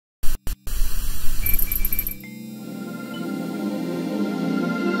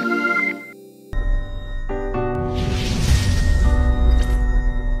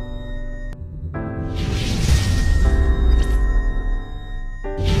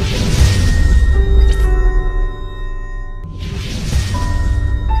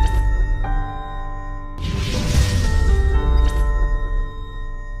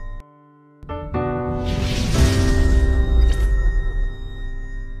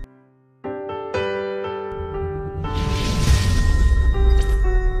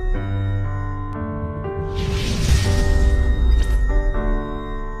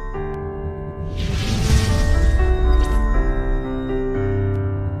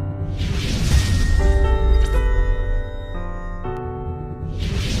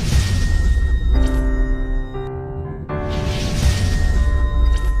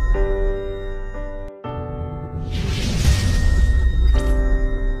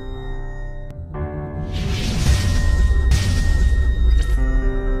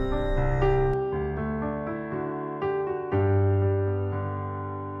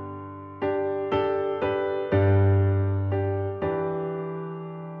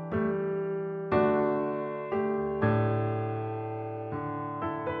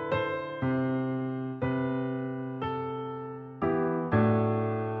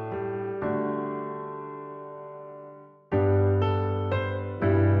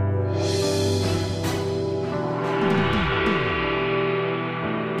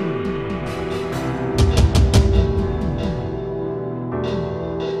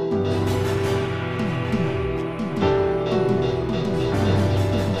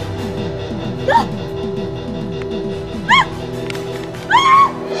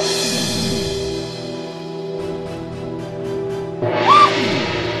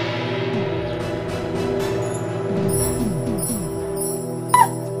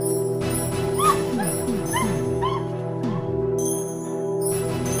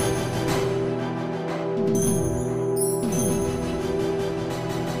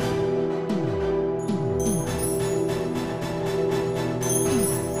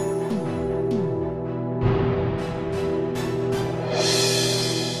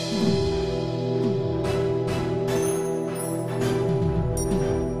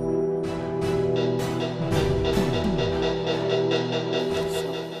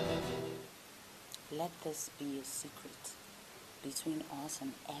Between us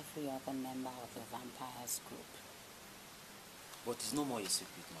and every other member of the vampires group. But it's no more a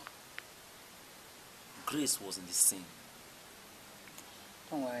secret now. Grace was in the scene.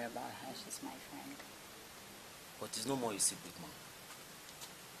 Don't worry about her, she's my friend. But it's no more a secret now.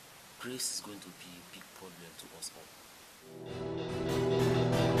 Grace is going to be a big problem to us all.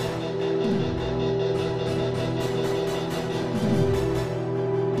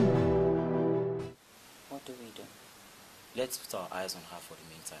 What do we do? Let's put our eyes on her for the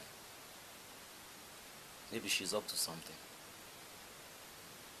meantime. Maybe she's up to something.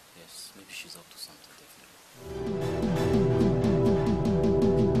 Yes, maybe she's up to something, definitely.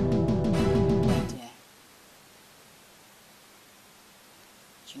 Dear,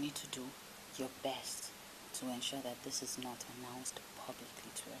 you need to do your best to ensure that this is not announced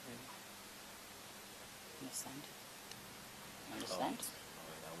publicly to everyone. Understand? Understand?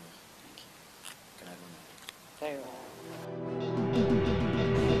 Alright, I will. Thank you. Can I go now? Very well.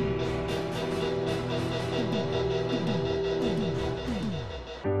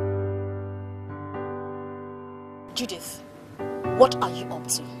 Judith, what are you up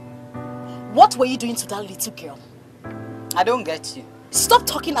to? What were you doing to that little girl? I don't get you. Stop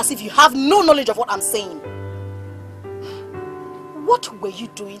talking as if you have no knowledge of what I'm saying. What were you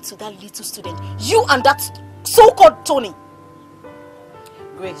doing to that little student? You and that so-called Tony.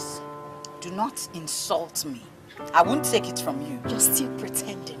 Grace, do not insult me. I won't take it from you. You're still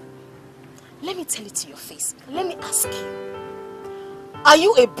pretending. Let me tell it to your face. Let me ask you. Are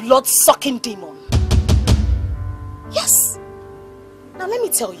you a blood-sucking demon? Yes. Now let me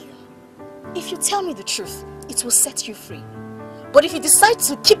tell you. If you tell me the truth, it will set you free. But if you decide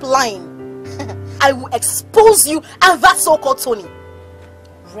to keep lying, I will expose you and that so-called Tony.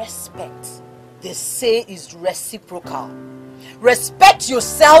 Respect, they say, is reciprocal. Respect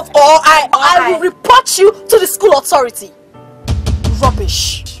yourself or I will report you to the school authority.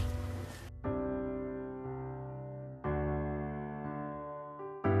 Rubbish.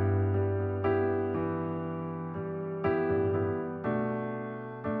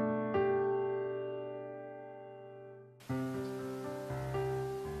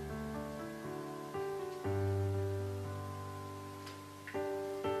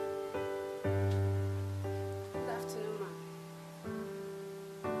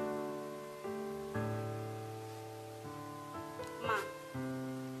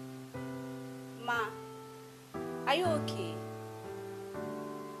 Are you okay?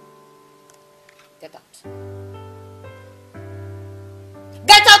 Get out.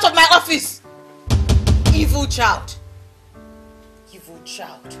 Get out of my office! Evil child. Evil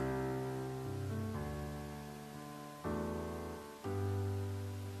child.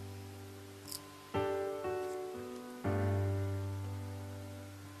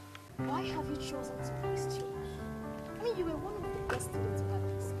 Why have you chosen to waste your life? I mean, you were one of the best students in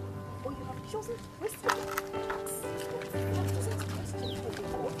that school, but you have chosen to waste your life.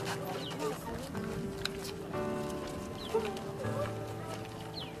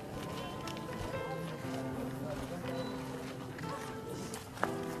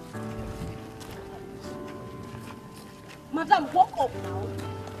 Madam, walk up now.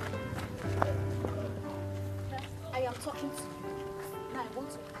 I am talking to you. Now I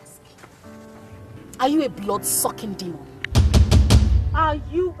want to ask. Are you a blood-sucking demon? Are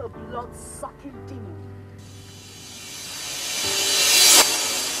you a blood-sucking demon?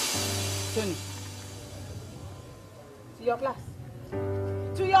 Tony. To your class.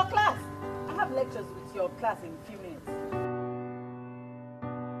 To your class. I have lectures with your class in a few minutes.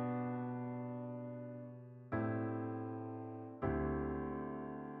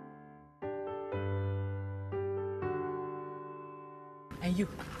 And you,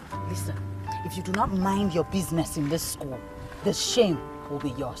 listen, if you do not mind your business in this school, the shame will be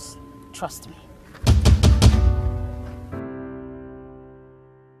yours. Trust me.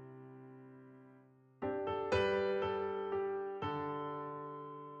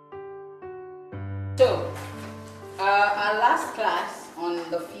 So, our last class on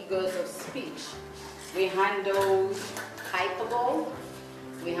the figures of speech, we handled hyperbole,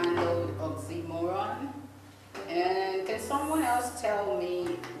 we handled oxymoron, and can someone else tell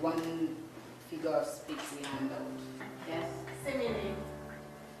me one figure of speech we handled? Yes? Simile.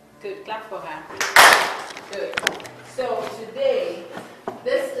 Good, clap for her. Good. So today,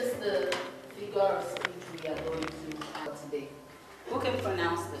 this is the figure of speech we are going to handle today. Who can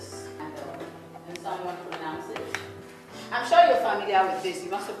pronounce this? Can someone pronounce it? I'm sure you're familiar with this.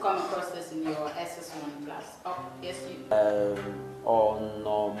 You must have come across this in your SS1 class. Oh, yes, you.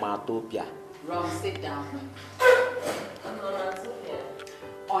 Onomatopoeia. Wrong, sit down. Onomatopoeia.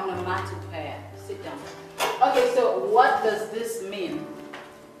 Onomatopoeia. Sit down. Okay, so what does this mean?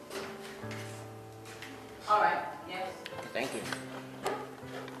 Alright, yes. Thank you.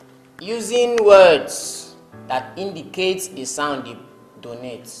 Using words that indicates the sound it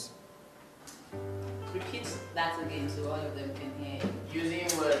donates. Repeat that again so all of them can hear you.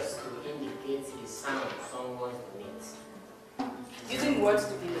 Using words to indicate the sound someone donates. Using words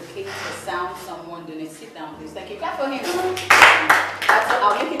to indicate the sound someone donates. Sit down, please. Thank you. Clap for him. So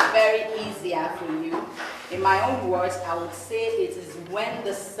I'll make it very easier for you. In my own words, I would say it is when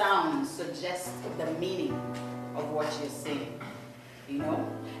the sound suggests the meaning of what you're saying. You know?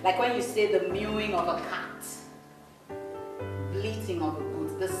 Like when you say the mewing of a cat, bleating of a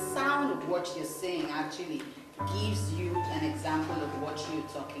goat, the sound of what you're saying actually gives you an example of what you're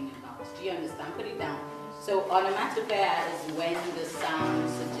talking about. Do you understand? Put it down. So onomatopoeia is when the sound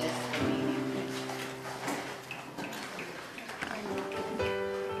suggests the meaning.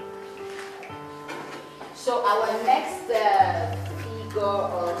 So our next figure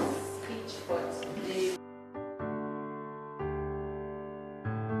of speech for today.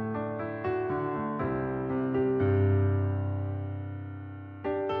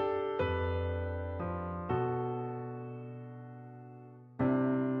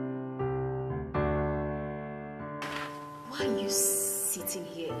 Why are you sitting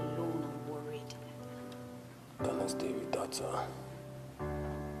here alone and worried? Can I stay with that, sir?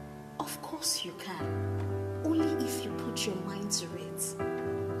 Of course you can. Only if you put your mind to it.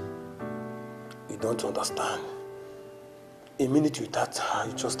 You don't understand. A minute without her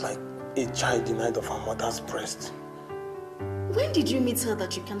is just like a child denied of her mother's breast. When did you meet her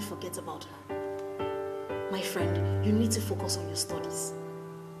that you can't forget about her? My friend, you need to focus on your studies.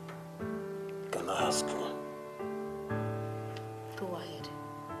 Can I ask you? Go ahead.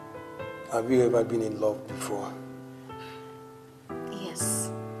 Have you ever been in love before?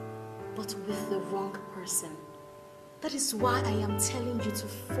 Yes, but with the wrong person. That is why I am telling you to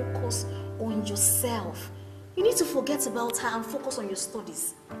focus on yourself. You need to forget about her and focus on your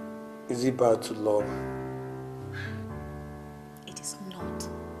studies. Is it bad to love? It is not.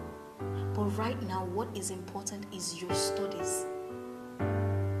 But right now, what is important is your studies.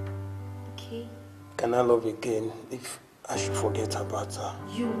 Okay? Can I love again if I should forget about her?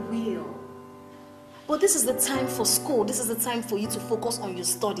 You will. But this is the time for school. This is the time for you to focus on your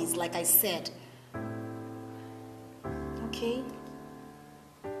studies, like I said. Okay?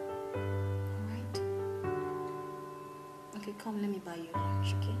 Alright. Okay, come, let me buy you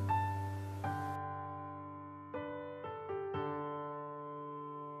lunch, okay?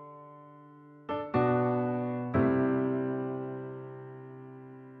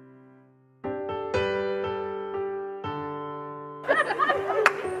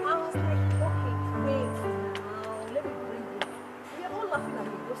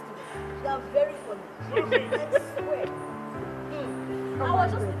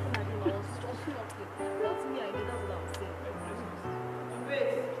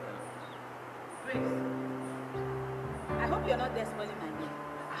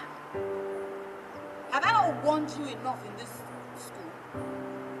 You enough in this school?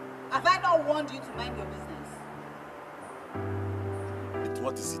 Have I not warned you to mind your business?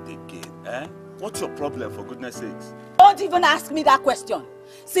 What is it again, eh? What's your problem, for goodness sakes? Don't even ask me that question.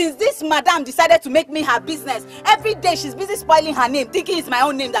 Since this madam decided to make me her business, every day she's busy spoiling her name, thinking it's my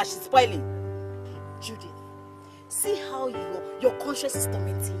own name that she's spoiling. Judith, see how your conscience is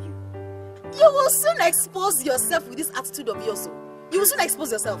tormenting you. You will soon expose yourself with this attitude of yours. You will soon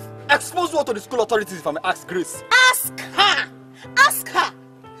expose yourself. Expose what to the school authorities if I may ask Grace? Ask her! Ask her!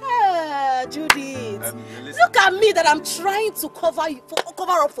 Hey, Judith. Look at me that I'm trying to cover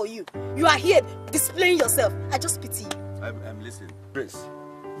up for you. You are here displaying yourself. I just pity you. I'm listening. Grace,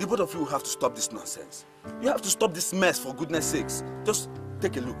 the both of you have to stop this nonsense. You have to stop this mess, for goodness sakes. Just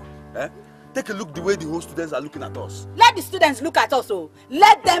take a look. Eh? Take a look the way the whole students are looking at us. Let the students look at us, oh.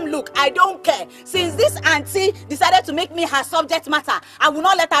 Let them look. I don't care. Since this auntie decided to make me her subject matter, I will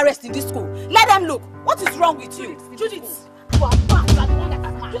not let her rest in this school. Let them look. What is wrong with you? Judith, you are mad. You are the one that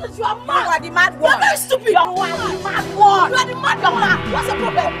is mad. Judith, you are mad. You are the mad one. You are very stupid. You are the mad one. You are the mad one. You are mad. What's your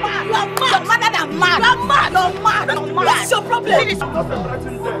problem? You are mad. You are madder than mad. You are mad. You are mad. You are mad. What's your problem? Hey.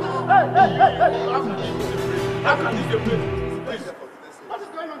 How can this be? What is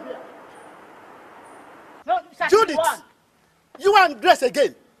going on here? No, Judith, you are undressed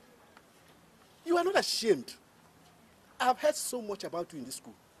again. You are not ashamed. I have heard so much about you in this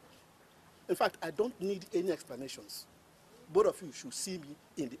school. In fact, I don't need any explanations. Both of you should see me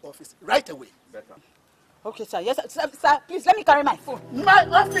in the office right away. Better. Okay, sir. Yes, sir. Please let me carry my phone. My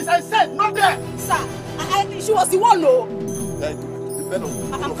office, I said, not there. Sir, she was the one, no.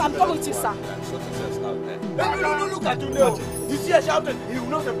 I'm coming with you, sir. No, look at you now. You see her shouting, he will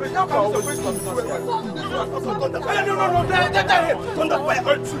not separate. How can he separate from the No, don't fire.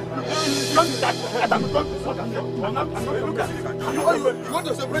 You want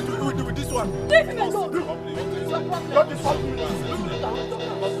to separate with this one? Definitely. Don't disturb me.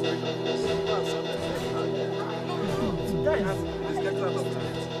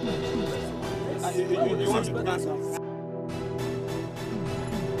 You want to dance?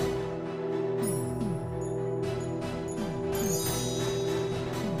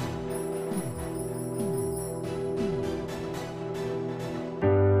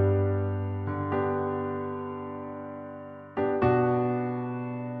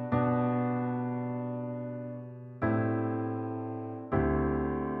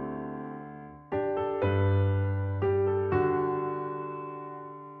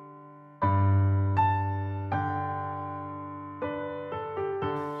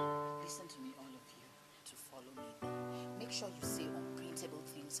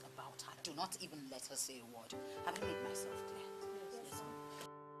 Not even let her say a word. Have I made myself clear? Yes.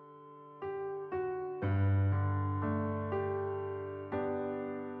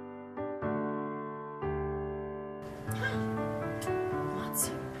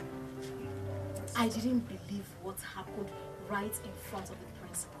 Matthew, I didn't believe what happened right in front of the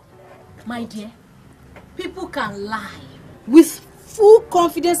principal. My dear, people can lie with full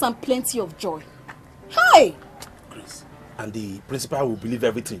confidence and plenty of joy. Hi! And the principal will believe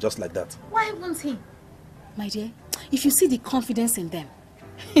everything just like that. Why won't he? My dear, if you see the confidence in them,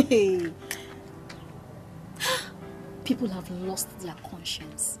 people have lost their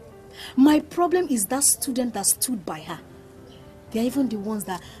conscience. My problem is that student that stood by her. They're even the ones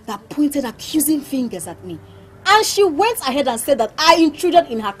that pointed accusing fingers at me. And she went ahead and said that I intruded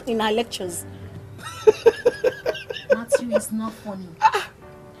in her lectures. Matthew, is not funny.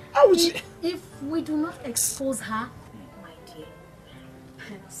 If we do not expose her,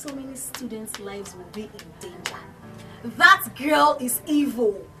 so many students' lives will be in danger. That girl is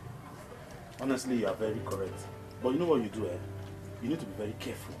evil. Honestly, you are very correct. But you know what you do, eh? You need to be very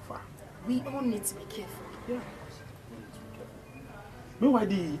careful of her. We all need to be careful. Yeah. Meanwhile,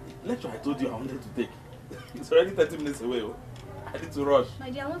 the lecture I told you I wanted to take, it's already 30 minutes away. Oh. I need to rush. My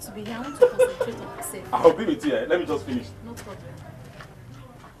dear, I want to be here. I want to concentrate on myself. I'll be with you. Eh? Let me just finish. No problem.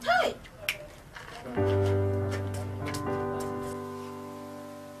 Hey!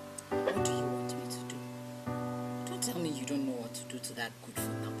 What do you want me to do? Don't tell me you don't know what to do to that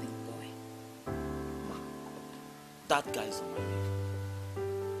good-for-nothing boy. That guy is on my neck.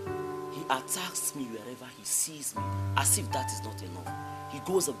 He attacks me wherever he sees me, as if that is not enough. He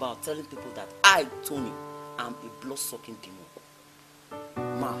goes about telling people that I, Tony, am a blood-sucking demon.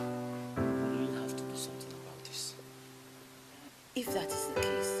 Ma, we really have to do something about this. If that is the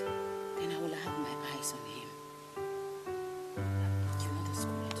case, then I will have my eyes on him. You know the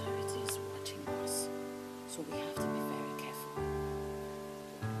school authority is watching us, so we have to be very careful.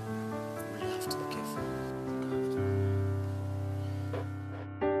 We have to be careful.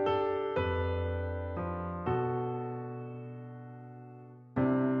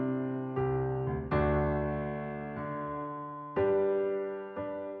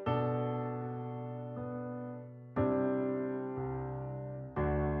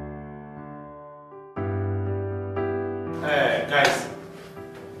 Hey, guys.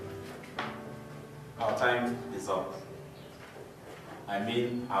 Our time is up. I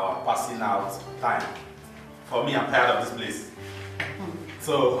mean, our passing out time. For me, I'm tired of this place.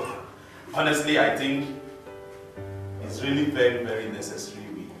 So, honestly, I think it's really very, very necessary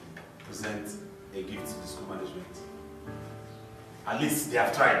we present a gift to the school management. At least they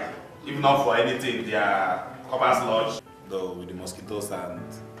have tried. If not for anything, their Copper's Lodge, though with the mosquitoes and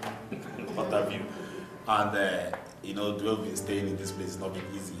water view. And you know, the way we've been staying in this place is not been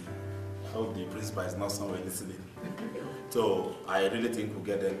easy. hope the principal is not somewhere listening. So I really think we'll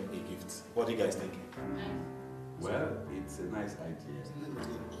get them a gift. What do you guys think? Well, it's a nice idea.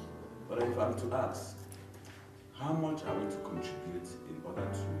 But if I'm to ask, how much are we to contribute in order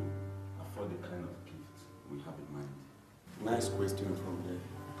to afford the kind of gift we have in mind? Nice question from there.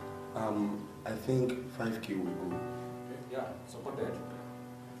 I think 5K will go. Yeah, supported.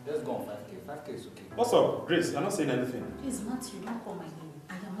 Let's go on 5K. 5K is okay. What's up, Grace? You're not saying anything. Please, Matthew, don't call my name.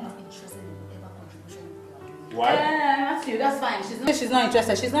 I am not interested in whatever contribution you are doing. Why? Matthew, that's fine. She's not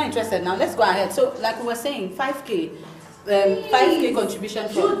interested. She's not interested now. Let's go ahead. So, like we were saying, 5K. 5K contribution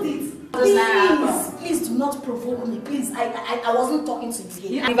for Judith, please do not provoke me. Please, I wasn't talking to you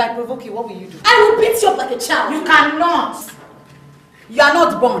here. If I provoke you, what will you do? I will beat you up like a child. You cannot. You are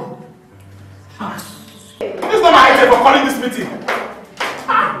not born. This is not my idea for calling this meeting.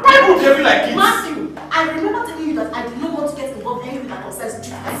 Why would you feel like kids? Matthew, I remember telling you that I did not want to get involved in anything that concerns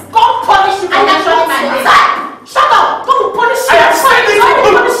Judith. God punish you for mentioning my name. Shut up! God will punish you. I am fighting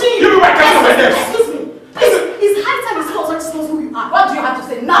you. You know my cousin my name. Excuse me. Please, it's high time the school authority knows who you are. What do you have to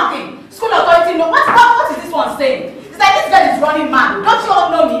say? Nothing. School authority know. What is this one saying? It's like this girl is running mad. Don't you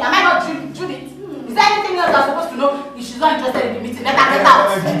all know me? Am I not Judith? Is there anything else I'm supposed to know? If she's not interested in the meeting, let her get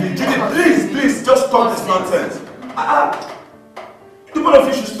out. Judith, please, just stop this nonsense. The both of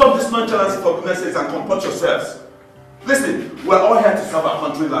you should stop this nonchalance for goodness sakes and comport yourselves. Listen, we're all here to serve our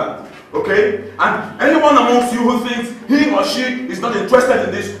country land, okay? And anyone amongst you who thinks he or she is not interested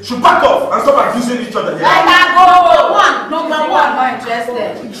in this should back off and stop abusing each other here. Let her go! Number one, not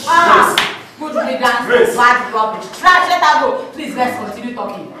interested. Good riddance, bad rubbish. Trash, let her go. Please, let's continue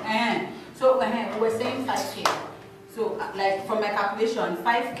talking. So, we were saying 5K. So, like, from my calculation,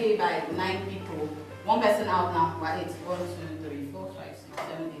 5K by 9 people. One person out now. What, 8? 1, 2, 3, 4, 5, 6,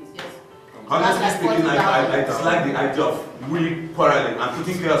 7, 8. Yes. Honestly speaking, I dislike the idea of we quarreling and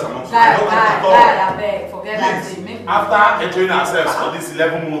putting chaos amongst us. Forget that thing. After enjoying ourselves for these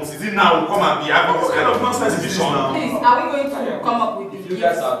 11 months, is it now we'll come and be having this kind of nonsense decision now? Please, are we going to come up with the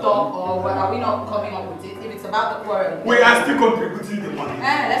gift stock or are we not coming up with it? If it's about the quarrel. We are still contributing the money.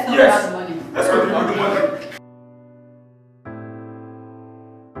 Let's talk about the money. Let's contribute the money.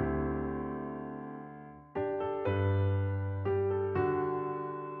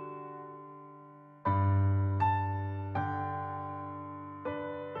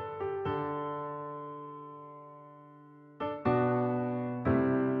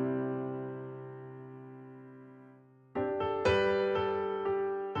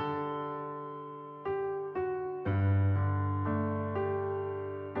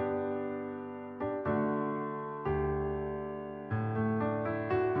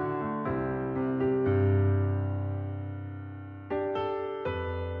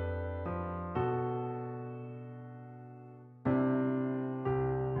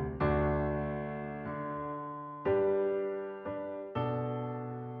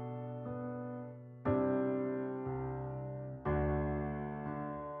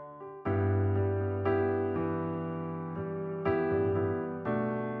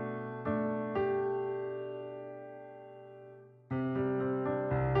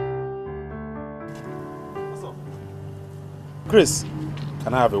 Grace,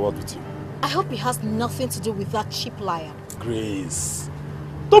 can I have a word with you? I hope it has nothing to do with that cheap liar. Grace,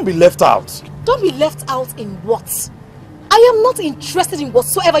 don't be left out. Don't be left out in what? I am not interested in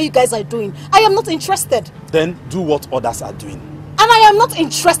whatsoever you guys are doing. I am not interested. Then do what others are doing. And I am not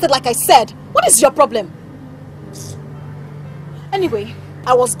interested, like I said. What is your problem? Anyway,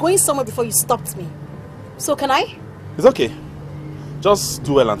 I was going somewhere before you stopped me. So can I? It's okay. Just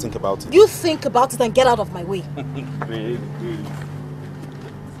do well and think about it. You think about it and get out of my way. Great.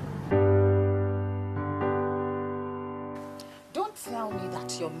 Don't tell me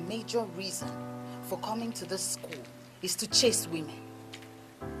that your major reason for coming to this school is to chase women.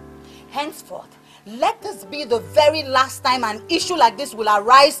 Henceforth, let this be the very last time an issue like this will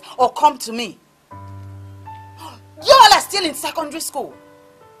arise or come to me. You all are still in secondary school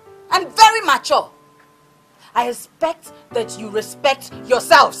and very mature. I expect that you respect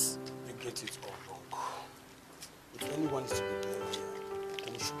yourselves. You get it all wrong. If anyone is to be blamed here,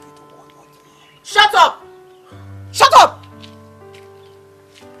 then it should be the one, not me. Shut up! Shut up!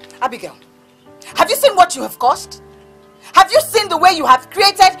 Abigail, have you seen what you have caused? Have you seen the way you have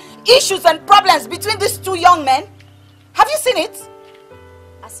created issues and problems between these two young men? Have you seen it?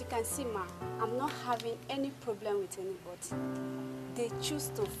 As you can see, ma, I'm not having any problem with anybody. They choose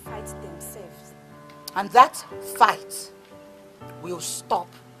to fight themselves. And that fight will stop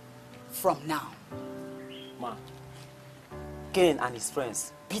from now. Ma, Ken and his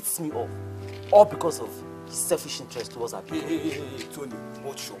friends beats me up, all because of his selfish interest towards our people. Hey, Tony,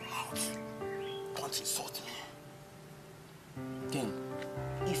 watch your mouth. Don't insult me. Then,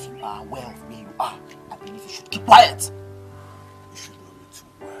 if you are aware of where you are, I believe you should keep quiet. You should know me too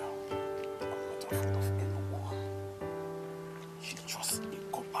well. I'm not afraid of anyone. She's just a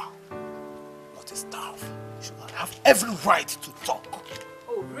copper, not a staff. You should not have every right to talk.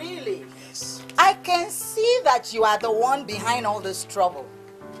 Oh, really? Yes. I can see that you are the one behind all this trouble.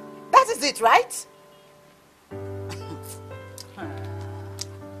 That is it, right?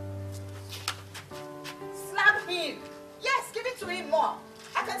 Slap him. Yes, give it to him more.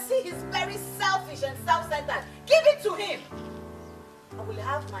 I can see he's very selfish and self-centered. Give it to him. I will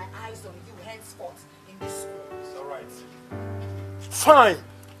have my eyes on you henceforth in this school. It's all right. Fine.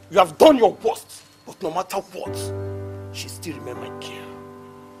 You have done your worst. But no matter what, she still remains my care.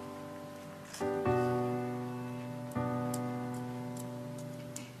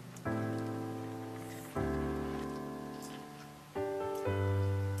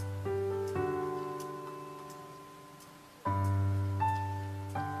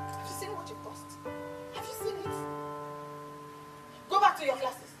 Back to your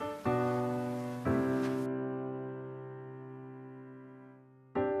classes.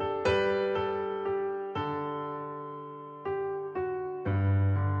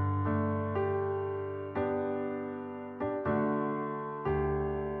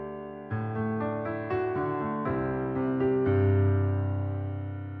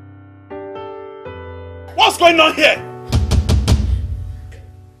 What's going on here?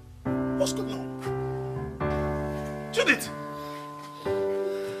 What's going on? Judith!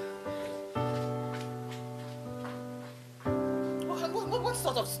 What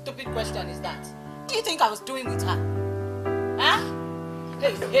sort of stupid question is that? What do you think I was doing with her? Huh?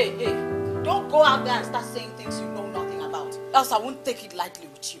 Hey. Don't go out there and start saying things you know nothing about. Else I won't take it lightly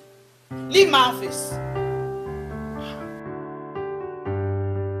with you. Leave my office.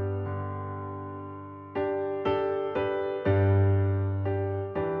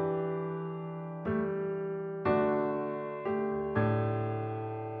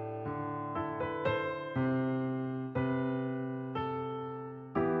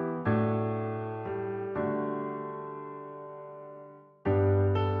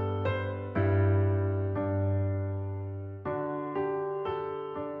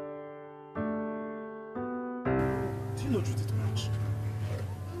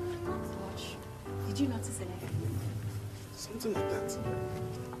 Something like that.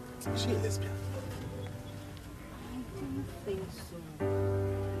 Is she a lesbian?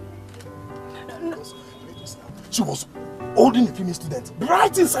 I don't think so. She was holding a female student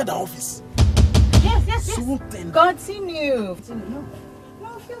right inside the office. Yes. So then... Continue.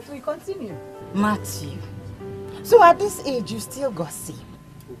 No, feel free, continue. Matthew, so at this age you still gossip?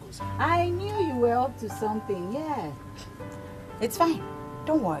 I knew you were up to something, yeah. It's fine.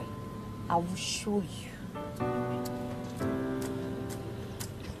 Don't worry. I will show you.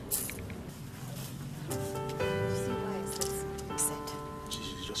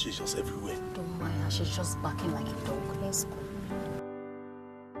 She's just everywhere. Don't mind her, she's just barking like a dog. Let's go.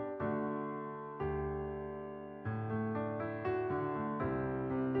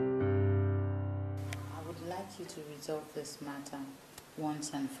 I would like you to resolve this matter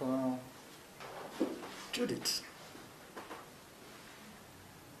once and for all. Judith,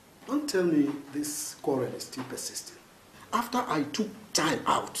 don't tell me this quarrel is still persisting. After I took time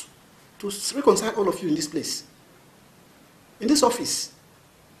out to reconcile all of you in this place, in this office,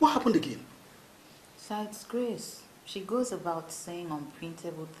 what happened again? Besides Grace, she goes about saying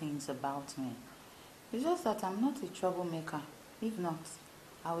unprintable things about me. It's just that I'm not a troublemaker. If not,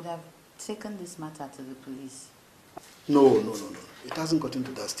 I would have taken this matter to the police. No. It hasn't gotten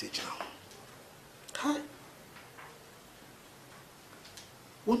to that stage now. Hi.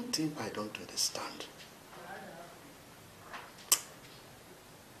 One thing I don't understand.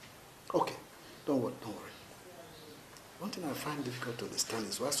 Okay, don't worry. One thing I find difficult to understand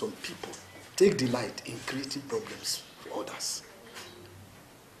is why some people take delight in creating problems for others.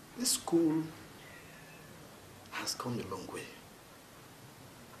 This school has come a long way.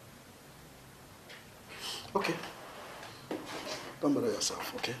 Okay. Don't bother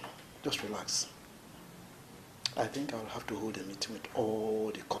yourself, okay? Just relax. I think I'll have to hold a meeting with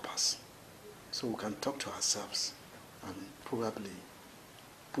all the coppers so we can talk to ourselves and probably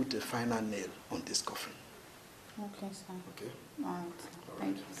put a final nail on this coffin. Okay, sir. Okay? All right.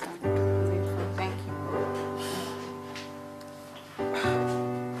 Thank you, sir. Thank you.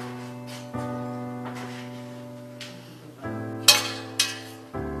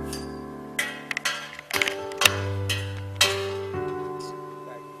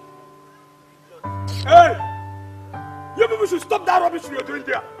 Hey! people should stop that rubbish you're doing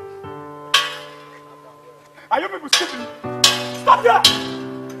there. Are you people stupid? Stop there!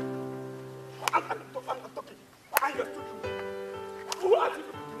 I'm talking. And you're stupid. Who asked you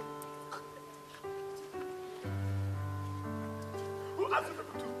people to? Who asked you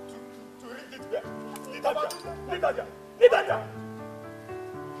people to read it there? Leave that there. Leave that there.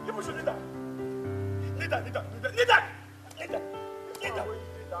 You people should leave that. Leave that.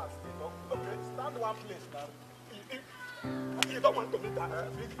 Okay, stand one place now. You don't want to leave that.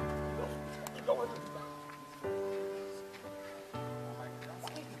 You don't want to leave that.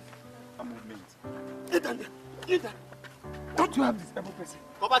 A movement. Leave that. Don't you have this able person?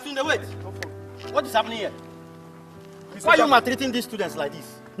 Kobatunde, wait. What is happening here? Why are you maltreating these students like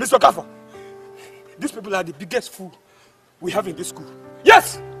this? Mr. Kafo, these people are the biggest fool we have in this school.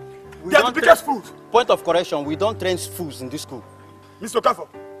 Yes! They are the biggest fools. Point of correction, we don't train fools in this school. Mr. Kafo,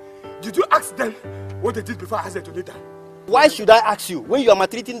 did you ask them what they did before I asked them to leave that? Why should I ask you when you are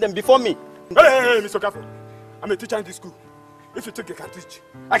maltreating them before me? Hey, Mr. Kafo, I'm a teacher in this school. If you think I can teach,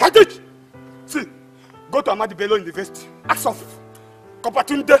 I can teach! See, go to Ahmadu Bello University, ask of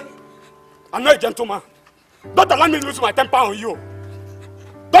Kobatunde. I'm not a gentleman. Don't allow me to lose my temper on you.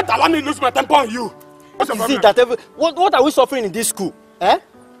 Don't allow me to lose my temper on you. What are we suffering in this school? Eh?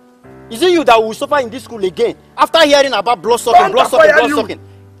 Is it you that will suffer in this school again? After hearing about blood sucking.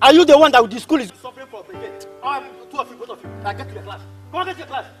 Are you the one that the school is suffering from again? Two of you, both of you. Now get to your class. Come on, get to your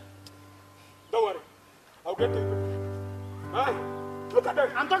class. Don't worry. I'll get to you. Huh? Look at them.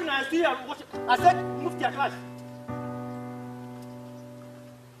 I'm talking now. I see you. I said, move to your class.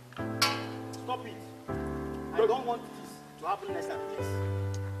 Stop it. I don't want this to happen next time, please.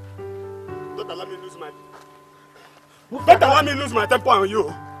 Don't allow me to lose my... Don't allow me to lose my temper on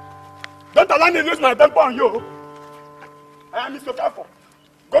you. Don't allow me to lose my temper on you. I am Mr. Kafo.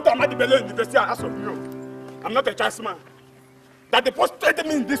 Go to Ahmadu Bello University and ask of you. I'm not a chance man. That they posted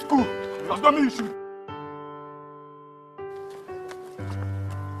me in this school does not mean you should.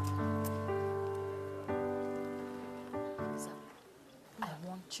 I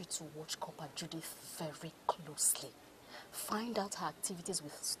want you to watch Copper Judith very closely. Find out her activities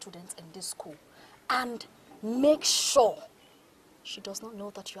with students in this school and make sure she does not know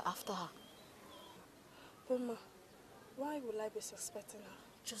that you're after her. Mama, why will I be suspecting her?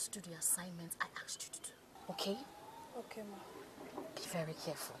 Just do the assignments I asked you to do, okay? Okay, ma. Be very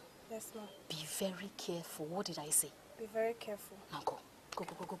careful. Yes, ma. Be very careful. What did I say? Be very careful. Now go. Go.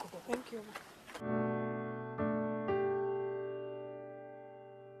 Thank you, ma.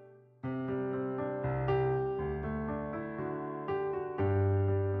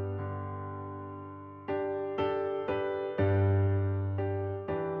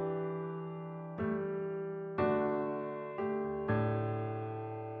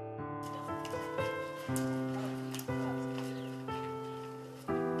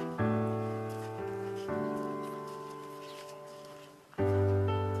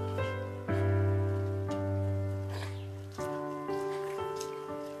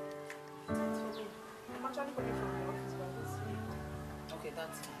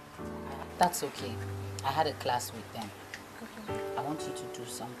 That's okay. I had a class with them. I want you to do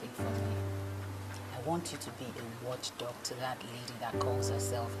something for me. I want you to be a watchdog to that lady that calls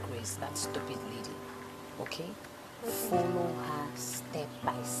herself Grace, that stupid lady. Okay? Follow her step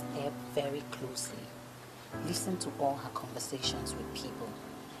by step very closely. Listen to all her conversations with people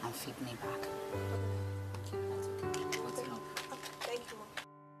and feed me back. Okay, that's okay. What's up? Thank you, Mom.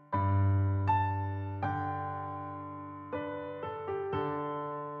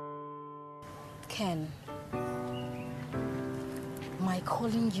 Ken, my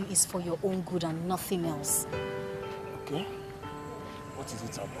calling you is for your own good and nothing else. Okay. What is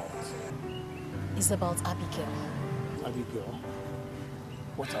it about? It's about Abigail. Abigail?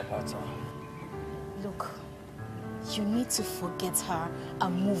 What about her? Look, you need to forget her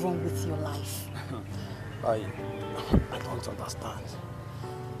and move on with your life. I don't understand.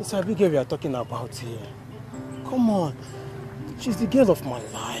 It's Abigail we are talking about here. Come on. She's the girl of my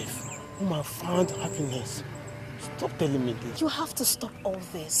life, whom I found happiness. Stop telling me this. You have to stop all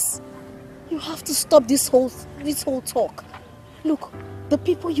this. You have to stop this whole talk. Look, the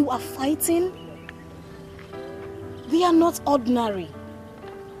people you are fighting, they are not ordinary.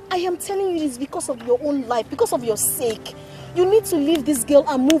 I am telling you this because of your own life, because of your sake. You need to leave this girl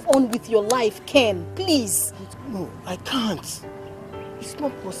and move on with your life, Ken. Please. No, I can't. It's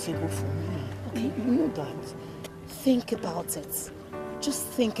not possible for me. Okay, you know that. Think about it. Just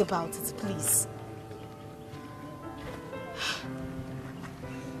think about it, please.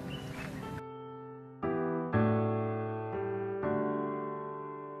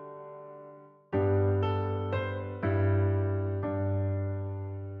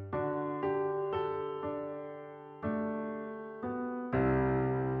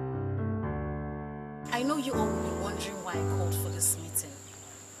 know you all will be wondering why I called for this meeting.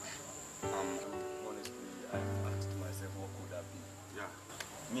 Honestly, I've asked myself, what could that be? Yeah,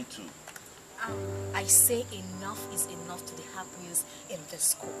 me too. I say enough is enough to the happenings in this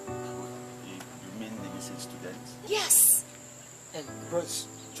school. You mean the missing students? Yes. And Grace,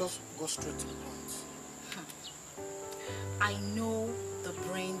 just go straight to the point. I know the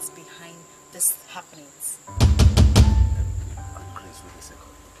brains behind these happenings. Grace, wait a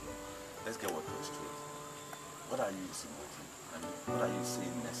second, okay? Let's get what goes straight. What are you insinuating? I mean, what are you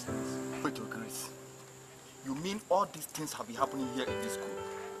saying in essence? Wait, Grace. You mean all these things have been happening here in this school?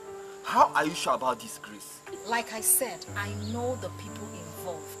 How are you sure about this, Grace? Like I said, I know the people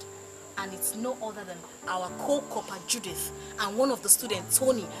involved. And it's no other than our co-copper Judith and one of the students,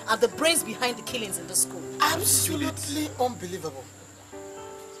 Tony, are the brains behind the killings in the school. Absolutely unbelievable.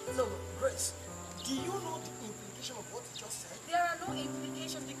 So, Grace, do you know the implication of what you just said? There are no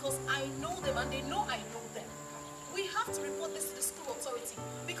implications because I know them and they know I know them. We have to report this to the school authority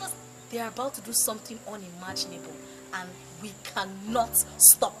because they are about to do something unimaginable and we cannot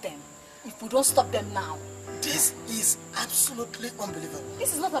stop them. If we don't stop them now. This is absolutely unbelievable.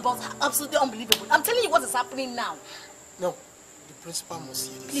 This is not about absolutely unbelievable. I'm telling you what is happening now. No, the principal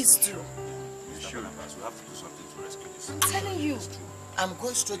must hear this. Please do. Sure. We have to do something to rescue this. I'm telling you. I'm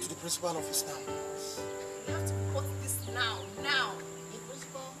going straight to the principal office now. You have to report this now. Now. The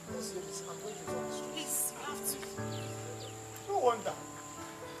principal must hear this. I'm going to resolve this. Please, you have to. No wonder.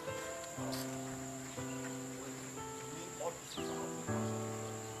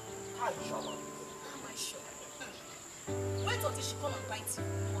 Am I sure? Wait until she come and bite you.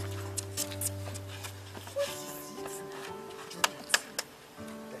 What is it? Judith,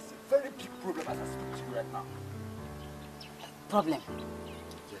 there's a very big problem as I speak to you right now. Problem?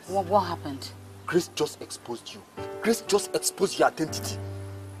 Yes. What happened? Grace just exposed you. Grace just exposed your identity.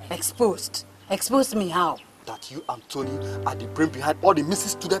 Exposed? Exposed me how? That you and Tony are the brain behind all the missing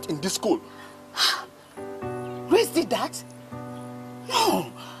students in this school. Grace did that?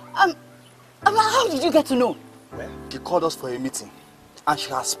 No. How did you get to know? Well, she called us for a meeting and she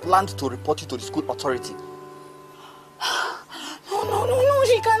has planned to report you to the school authority. No,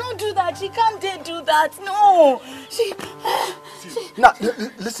 she cannot do that. She can't dare do that. No. Now,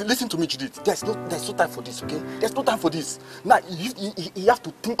 listen to me, Judith. There's no time for this, okay? There's no time for this. Now, you have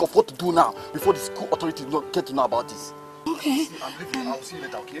to think of what to do now before the school authority get to know about this. Okay. See, I'm leaving. I'll see you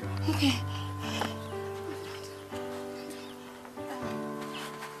later, okay? Okay.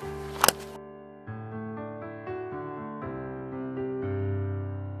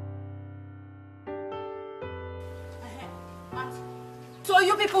 So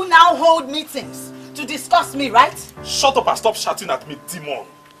you people now hold meetings to discuss me, right? Shut up and stop shouting at me, demon.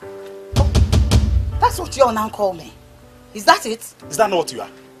 That's what you all now call me. Is that it? Is that not what you are?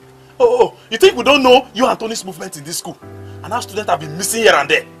 Oh, you think we don't know you and Tony's movement in this school? And our students have been missing here and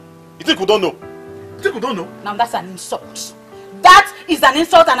there. You think we don't know? You think we don't know? Now that's an insult. That is an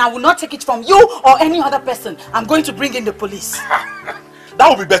insult and I will not take it from you or any other person. I'm going to bring in the police. That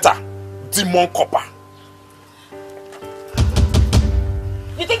will be better. Demon copper.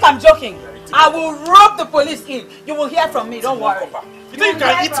 You think I'm joking? I will rob the police in. You will hear from me, don't worry. You think you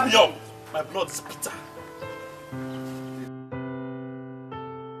can eat me up? My blood is bitter.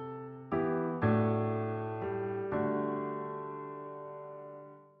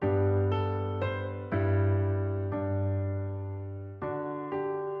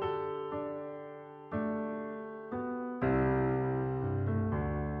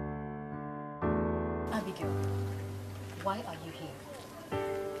 Abigail, why are you here?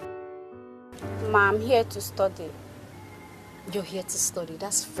 Ma, I'm here to study. You're here to study.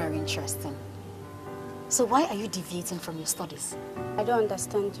 That's very interesting. So why are you deviating from your studies? I don't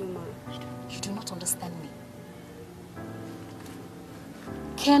understand you, Ma. You do not understand me.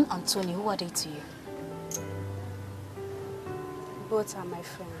 Ken and Tony, who are they to you? Both are my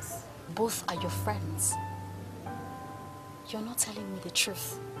friends. Both are your friends. You're not telling me the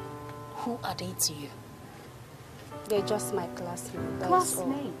truth. Who are they to you? They're just my classmates.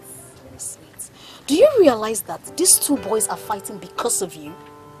 Classmates. Do you realize that these two boys are fighting because of you?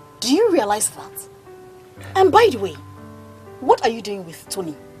 Do you realize that? And by the way, what are you doing with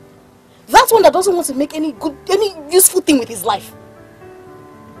Tony? That one that doesn't want to make any useful thing with his life.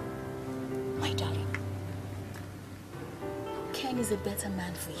 My darling, Ken is a better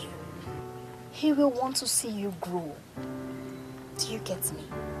man for you. He will want to see you grow. Do you get me?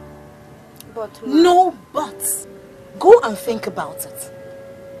 But no buts. Go and think about it.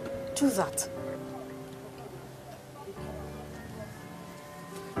 Do that.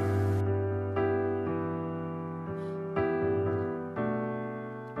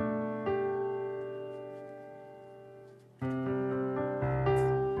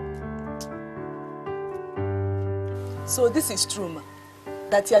 So this is true, ma.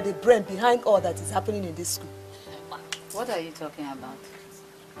 That you are the brain behind all that is happening in this school. What are you talking about?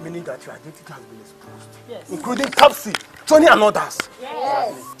 Meaning that your identity has been exposed. Yes. Including Topsy, Tony and others.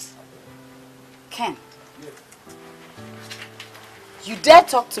 Yes. Ken. You dare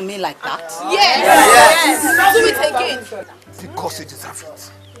talk to me like that? Yes. Do it again. Because you deserve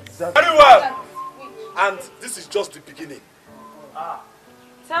it. Very well. And this is just the beginning.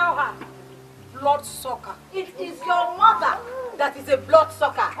 Tell her, blood sucker. It is your mother that is a blood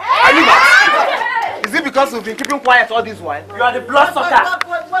sucker. Are you mad? Is it because we've been keeping quiet all this while? You are the blood sucker.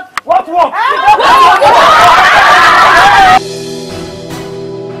 What?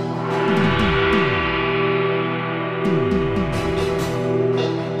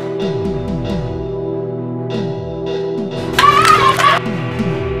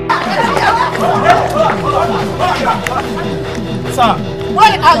 Sir, why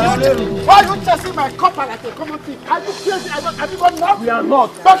are you chasing my copper like a common thief? Are you crazy? Have you got enough? We are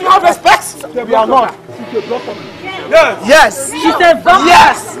not. Don't you have respect? We are not. Yes. She said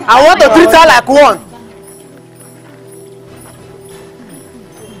yes. I want to treat her like one.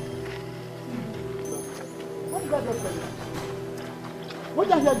 What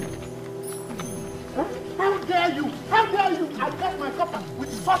did I hear you? Huh? How dare you? How dare you address my copper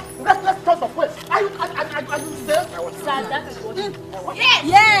with such reckless thoughts of waste? Are you serious? Sir, that is what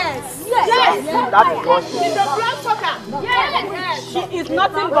Yes. That is what she's a blood sucker. Yes. She is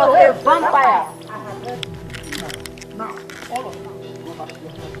nothing but a vampire. Now, all of you, go back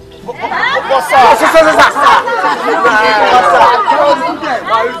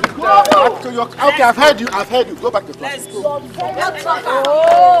to your place. Okay, I've heard you. Go back to class. Let's go.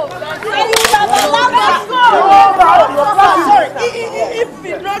 Sorry. If we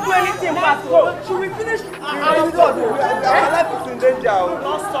don't do anything fast, should we finish? Our life is in danger.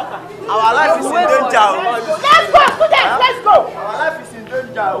 Our life is in danger. Let's go, students. Let's go. Our life is in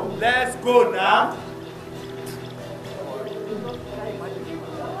danger. Let's go now.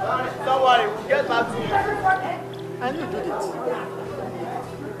 Don't worry, we'll get back to you. I knew you did it.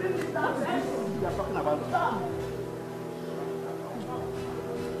 You are talking about it.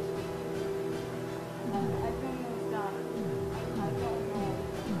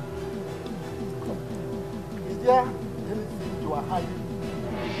 Is there anything you are hiding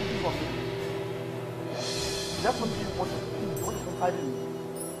from me? Is that something you want to confide in me?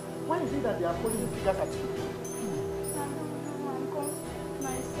 Why is it that they are calling figures at you?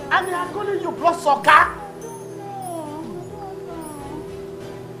 And they are calling you blood sucker?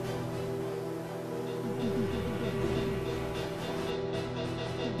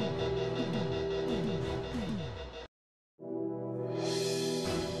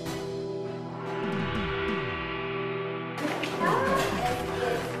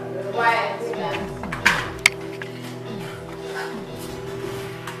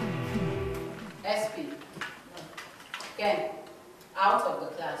 SP. Ken, out of the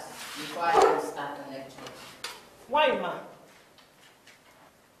class before I can start the lecture. Why, ma?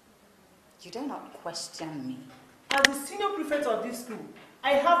 You dare not question me. As the senior prefect of this school,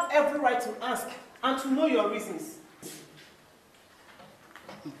 I have every right to ask and to know your reasons.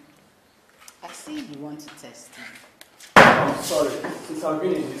 I see you want to test me. I'm sorry. Since I've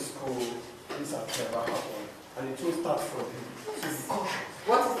been in this school, this has never happened. And it will start from you.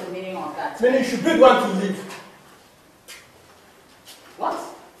 What is the meaning of that? Meaning you should be the one to leave. What?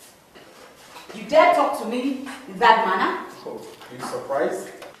 You dare talk to me in that manner? Oh, are you surprised?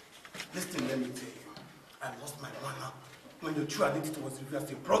 Listen, let me tell you. I lost my manner when your true identity was revealed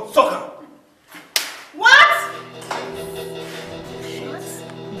as a blood sucker. What?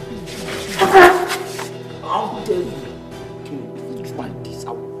 How dare you? If you try this, I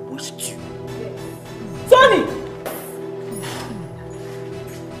will waste you. Tony!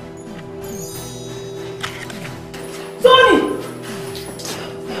 Tony!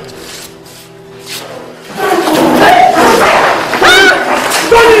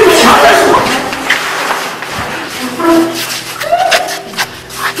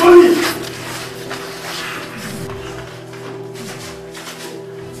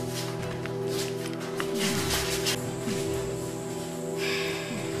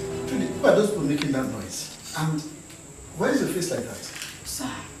 Who are those people making that noise? And why is your face like that? Sir,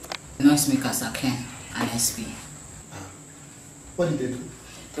 the noisemakers are Ken and SP. What did they do?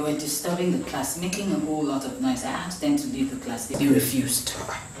 They were disturbing the class, making a whole lot of noise. I asked them to leave the class. They refused.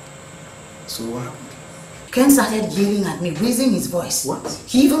 So what happened? Ken started yelling at me, raising his voice. What?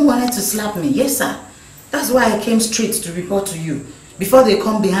 He even wanted to slap me. Yes, sir. That's why I came straight to report to you, before they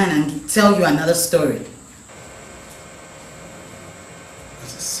come behind and tell you another story.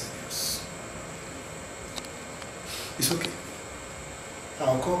 This is serious. It's okay.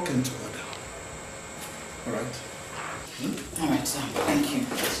 I'll call Ken to order. All right? All right, sir. Thank you.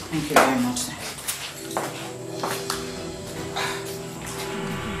 Thank you very much, sir.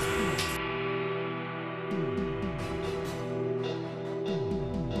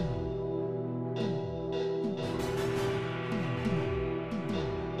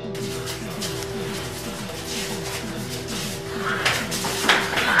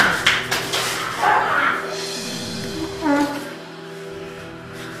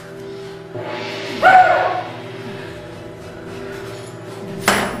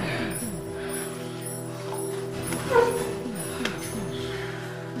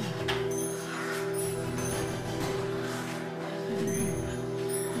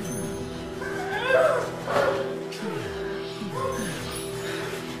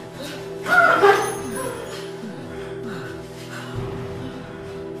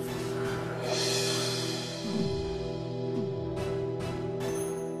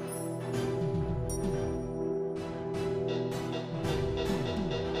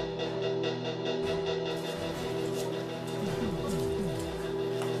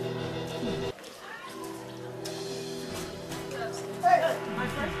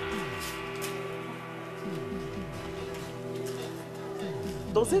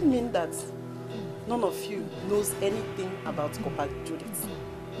 Does it mean that none of you knows anything about Copper Judith?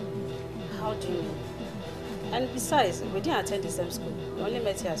 How do you know? And besides, we didn't attend the same school. We only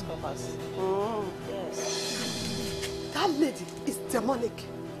met here as coppers. Yes. That lady is demonic.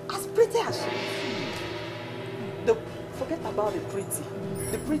 As pretty as she is. Forget about the pretty.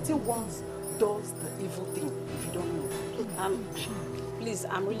 The pretty ones does the evil thing, if you don't know. Please,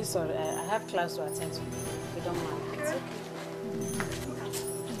 I'm really sorry. I have class to attend to. If you don't mind. It's okay.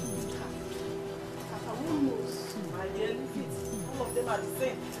 All of them are the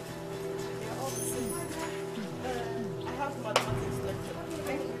same. They are all the same. I have mathematics lecture.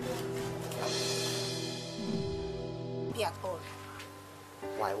 Thank you. Be at all.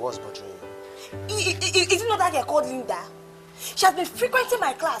 Why? What's bothering you? Is it not that girl called Linda? She has been frequenting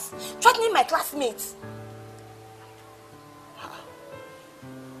my class, threatening my classmates.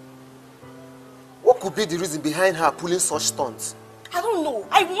 What could be the reason behind her pulling such stunts? I don't know.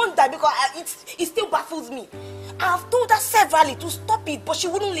 I wonder because it still baffles me. I have told her severally to stop it, but she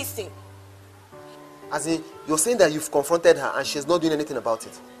wouldn't listen. As in, you're saying that you've confronted her and she's not doing anything about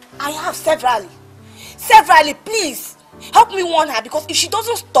it? I have severally. Severally, please. Help me warn her, because if she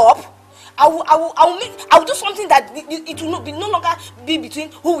doesn't stop, I will do something that it will no longer be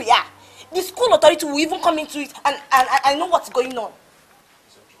between who we are. The school authority will even come into it, and I know what's going on.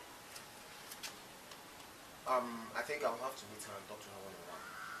 It's okay. I think I'll have to meet her and talk to her one-on-one.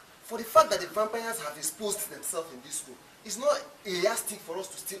 For the fact that the vampires have exposed themselves in this school, it's not a yardstick for us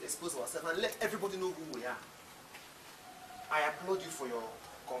to still expose ourselves and let everybody know who we are. I applaud you for your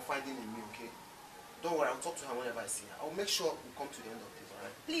confiding in me, okay? Don't worry, I'll talk to her whenever I see her. I'll make sure we come to the end of this,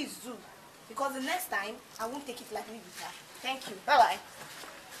 alright? Please do. Because the next time, I won't take it lightly with her. Thank you. Bye-bye.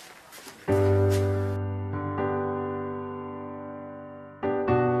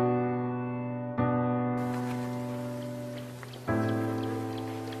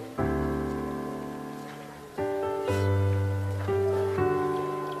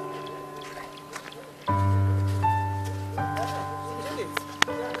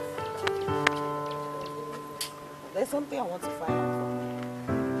 There's something I want to find out from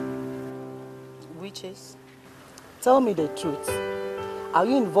you. Which is? Tell me the truth. Are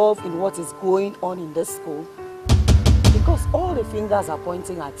you involved in what is going on in this school? Because all the fingers are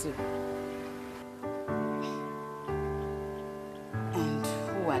pointing at you. And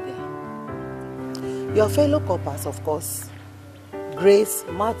who are they? Your fellow coppers, of course. Grace,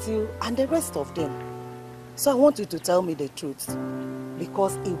 Matthew, and the rest of them. So I want you to tell me the truth.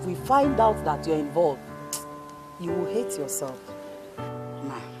 Because if we find out that you're involved, you will hate yourself.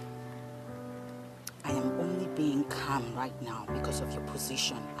 Ma, I am only being calm right now because of your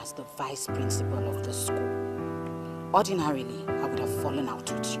position as the vice principal of the school. Ordinarily, I would have fallen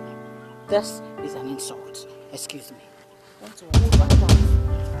out with you. This is an insult. Excuse me.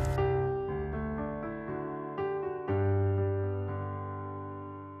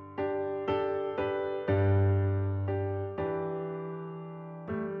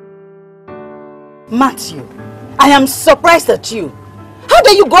 Matthew, I am surprised at you. How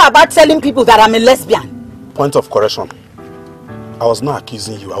do you go about telling people that I'm a lesbian? Point of correction. I was not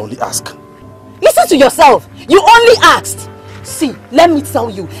accusing you, I only asked. Listen to yourself. You only asked. See, let me tell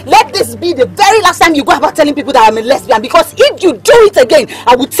you, let this be the very last time you go about telling people that I'm a lesbian, because if you do it again,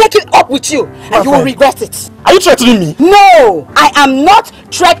 I will take it up with you and you will regret it. Are you threatening me? No, I am not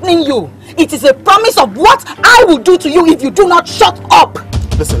threatening you. It is a promise of what I will do to you if you do not shut up.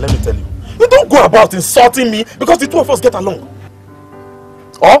 Listen, let me tell you. You don't go about insulting me because the two of us get along.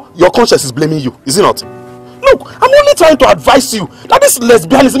 Or your conscience is blaming you, is it not? Look, I'm only trying to advise you that this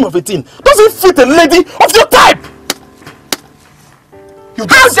lesbianism of a thing doesn't fit a lady of your type.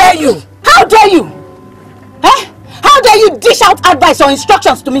 How dare you? How dare you? Eh? How dare you dish out advice or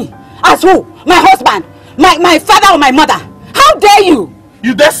instructions to me? As who? My husband? My father or my mother? How dare you?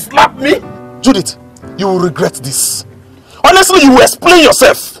 You dare slap me? Judith, you will regret this. Honestly, you will explain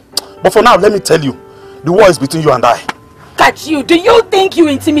yourself. But for now, let me tell you, the war is between you and I. Catch you. Do you think you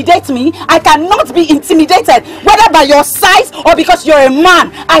intimidate me? I cannot be intimidated, whether by your size or because you're a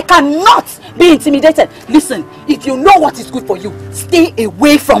man. I cannot be intimidated. Listen, if you know what is good for you, stay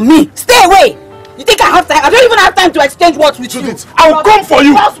away from me. Stay away. You think I have time? I don't even have time to exchange words with you. I'll come for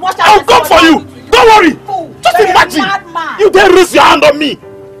you. I'll come for you. Don't worry. Just imagine. You dare raise your hand on me.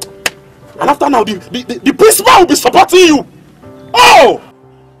 And after now, the principal will be supporting you. Oh!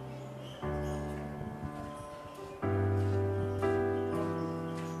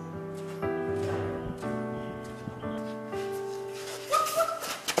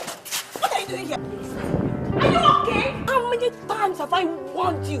 What are you doing here? Are you okay? How many times have I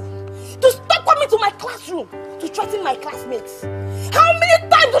warned you to stop coming to my classroom to threaten my classmates? How many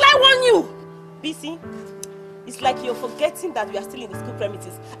times will I warn you? BC, it's like you're forgetting that we are still in the school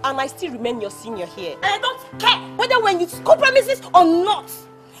premises and I still remain your senior here. And I don't care whether we're in the school premises or not.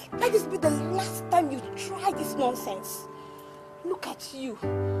 Let this be the last time you try this nonsense. Look at you,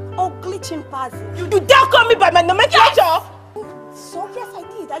 ugly chimpanzee. You dare call me by my nomenclature? Yes! So yes, I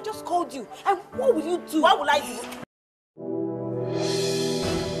did. I just called you. And what will you do? What will I do?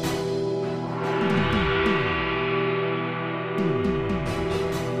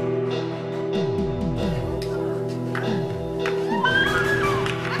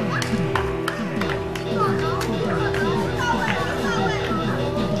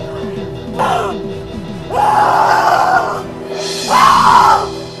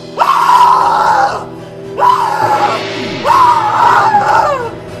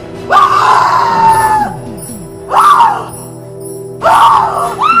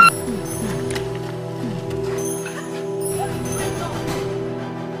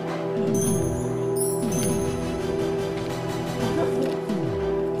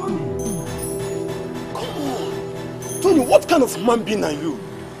 What kind of human being are you?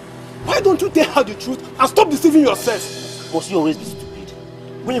 Why don't you tell her the truth and stop deceiving yourself? Must you always be stupid?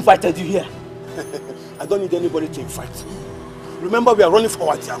 We invited you here. I don't need anybody to invite me. Remember, we are running for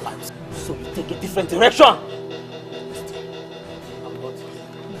our dear lives. So you take a different direction. I'm not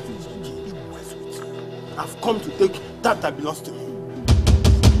here to exchange words with you. I've come to take that belongs to me.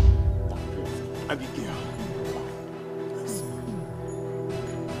 Abigail.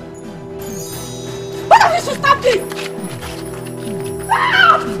 Why don't you stop this?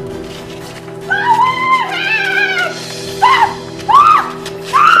 Stop! Stop! Stop! Stop!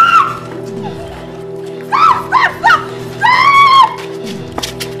 Stop! Stop!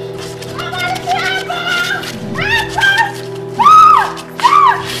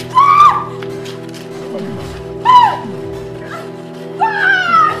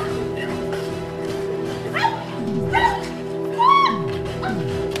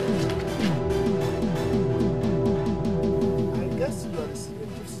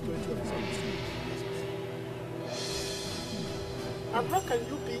 And how can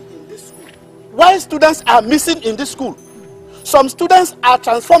you be in this school? Why students are missing in this school? Some students are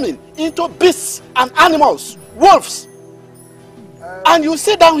transforming into beasts and animals, wolves. And you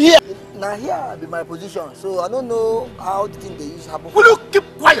sit down here. Now here be my position, so I don't know how the thing they use happen. Will you keep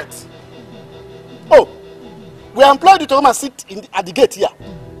quiet? Oh, we employed you to come and sit at the gate here.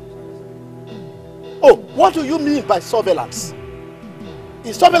 Oh, what do you mean by surveillance?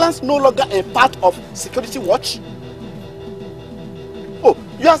 Is surveillance no longer a part of security watch? Oh,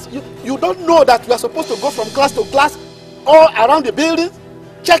 yes, you don't know that we are supposed to go from class to class all around the building,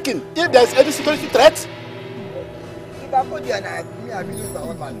 checking if there is any security threat? If I go there and I use my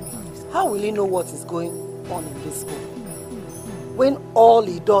own money. How will he know what is going on in this school when all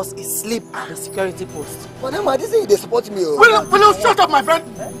he does is sleep at the security post? But then this is they support me. Will you shut up, my friend?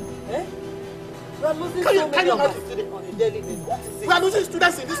 We are losing Can so you many of us imagine? on a daily basis. What is it? We are losing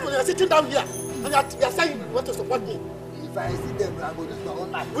students in this school. They are sitting down here and you are saying you want to support me. If I see them, I go use my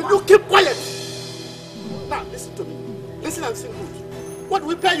own life. Will you keep quiet? Now listen to me. Listen and listen good. What do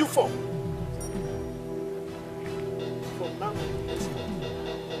we pay you for? From now on,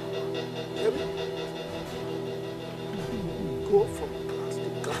 hear me? Go from class to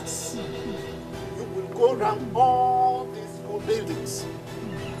class. You will go around all these school buildings.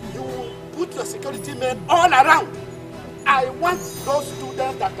 You will your security men all around. I want those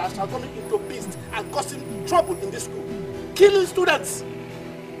students that are transforming into beasts and causing trouble in this school. Killing students.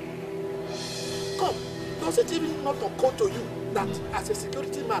 Come, does it even not occur to you that as a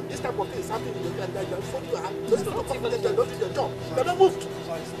security man, this type of thing is happening in your and you're not confident, you're not doing your job. You're not moved.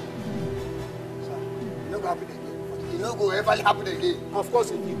 Sorry, sir. It's not going to happen again. It's not going to ever happen again. Of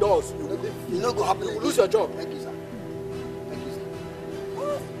course, if it does, it's not going to happen again. You will lose your job. Thank you, sir. Thank you, sir.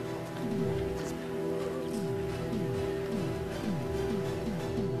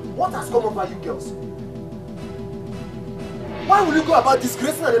 What has come over you girls? Why will you go about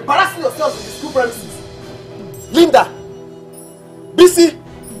disgracing and embarrassing yourselves in the school premises? Linda! BC!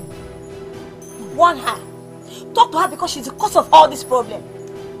 Warn her. Talk to her because she's the cause of all this problem.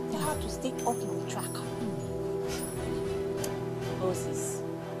 Tell her to stay off my track. Moses,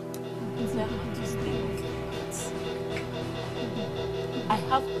 tell her to stay off. I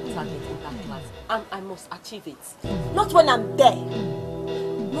have a target in that class and I must achieve it. Not when I'm there.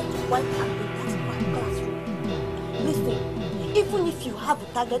 Not when I'm in that classroom. Listen, even if you have a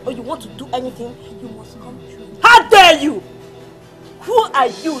target or you want to do anything, you must come true. How dare you! Who are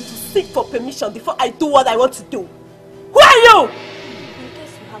you to seek for permission before I do what I want to do? Who are you? In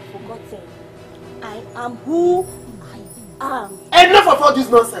case you have forgotten, I am who I am. Enough of all this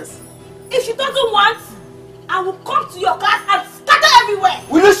nonsense! If she doesn't want, I will come to your class and scatter everywhere!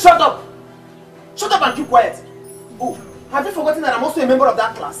 Will you shut up? Shut up and keep quiet. Oh, have you forgotten that I'm also a member of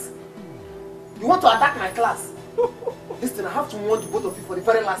that class? You want to attack my class? Listen, I have to warn the both of you for the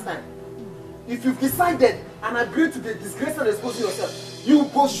very last time. If you've decided and agreed to be disgraced and exposing yourself, you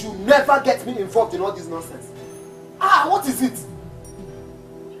both should never get me involved in all this nonsense. Ah, what is it?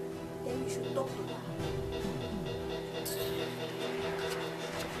 Then you should talk to her.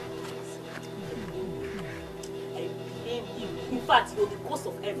 I blame you. In fact, you're the cause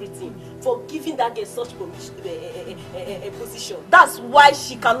of everything for giving that girl such position. That's why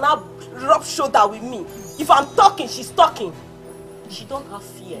she cannot rub shoulder with me. If I'm talking, she's talking. She don't have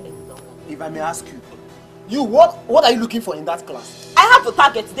fear any longer. If I may ask you, what are you looking for in that class? I have a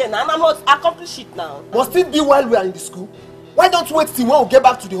target then and I must accomplish it now. Must it be while we are in the school? Why don't you wait till when we get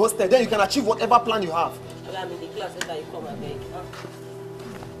back to the hostel, then you can achieve whatever plan you have? I'm in the class that you come and beg.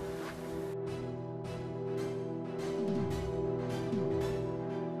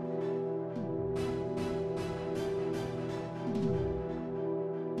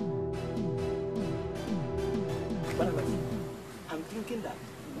 I'm thinking that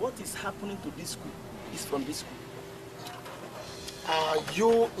what is happening to this school is from this school. Are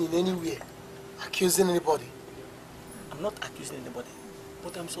you in any way accusing anybody? I'm not accusing anybody,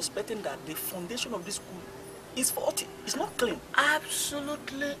 but I'm suspecting that the foundation of this school is faulty. It's not clean.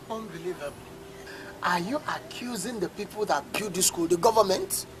 Absolutely unbelievable. Are you accusing the people that built the school, the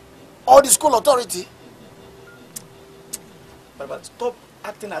government, or the school authority? But stop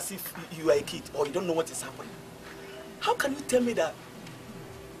acting as if you are a kid or you don't know what is happening. How can you tell me that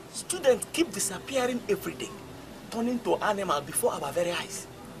students keep disappearing every day, turning to animals before our very eyes,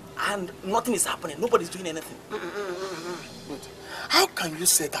 and nothing is happening, nobody's doing anything? How can you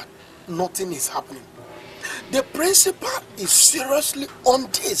say that nothing is happening? The principal is seriously on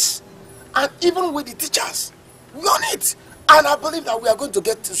this, and even with the teachers, we're on it. And I believe that we are going to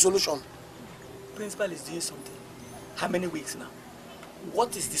get a solution. Principal is doing something. How many weeks now?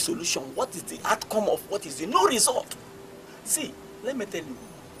 What is the solution? What is the outcome of what is the no result? See, let me tell you,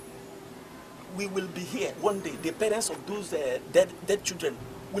 we will be here one day. The parents of those dead children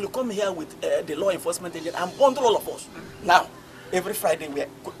will come here with the law enforcement agent and bundle all of us. Now, every Friday we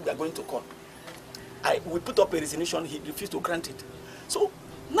are going to court. We put up a resolution, he refused to grant it. So,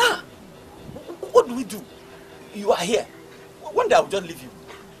 now, what do we do? You are here. One day I will just leave you.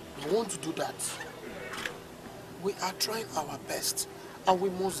 We want to do that. We are trying our best, and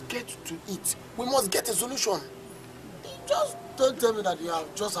we must get to it. We must get a solution. Just don't tell me that you are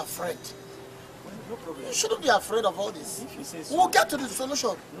just afraid. No problem. You shouldn't be afraid of all this. If you say so, we'll get to the solution.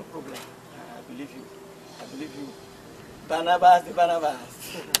 No problem. I believe you. I believe you. Barnabas, the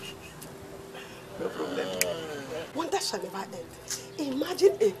Barnabas. No problem. Wonder shall never end.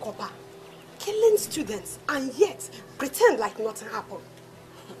 Imagine a copper killing students and yet pretend like nothing happened.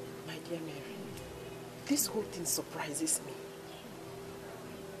 My dear Mary, this whole thing surprises me.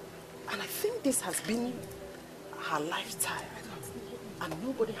 And I think this has been her lifestyle. And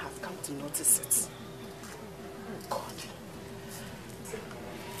nobody has come to notice it. Oh God.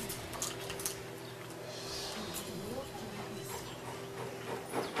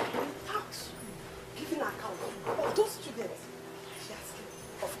 Without giving account of those students, she has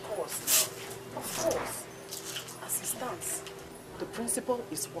killed. Of course. As it stands, the principal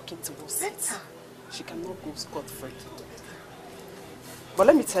is keeps working towards it, she cannot go scot-free. But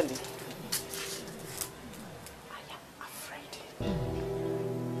let me tell you, I am afraid.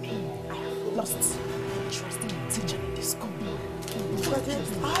 I have lost trust in the teacher in this school.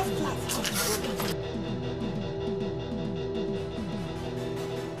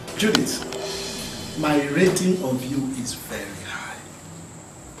 Judith, my rating of you is very high.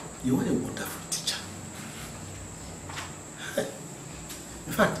 You are a wonderful teacher.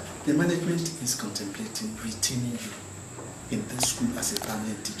 In fact, the management is contemplating retaining you in this school as a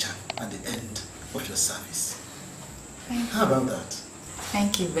permanent teacher at the end of your service. Thank you. How about that?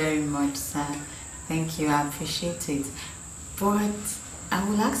 Thank you very much, sir. Thank you, I appreciate it. But I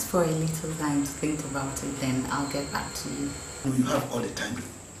will ask for a little time to think about it, then I'll get back to you. No, you have all the time.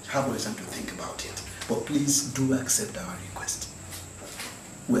 You have all the time to think about it. But please do accept our request.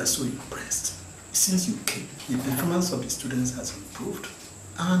 We are so impressed. Since you came, the performance of the students has improved,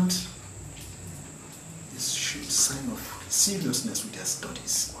 and this should sign of seriousness with their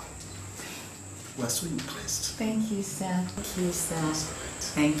studies. We are so impressed. Thank you, sir. Thank you, sir.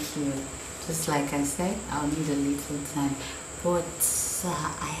 Thank you. Just like I said, I'll need a little time. But, sir,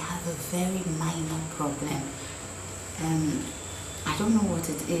 I have a very minor problem. I don't know what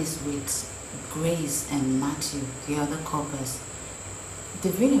it is with Grace and Matthew, the other coppers.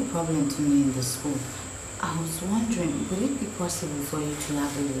 They've been a problem to me in the school. I was wondering, would it be possible for you to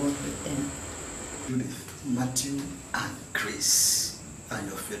have a word with them? Judith, Matthew and Grace are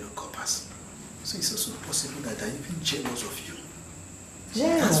your fellow coppers. So it's also possible that they're even jealous of you.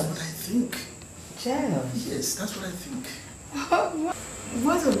 Jealous? That's what I think. Jealous? Yes, that's what I think.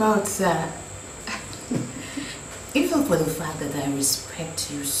 What about, sir? Even for the fact that I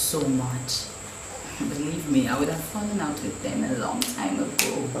respect you so much, believe me, I would have fallen out with them a long time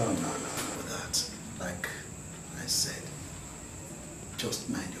ago. Oh, no, for that. Like I said, just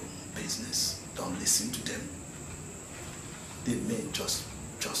mind your own business. Don't listen to them. They may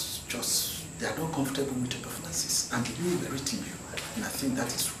they are not comfortable with your performances, and they will be rating you. And I think that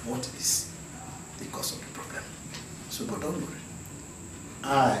is what is the cause of the problem. So, but don't worry.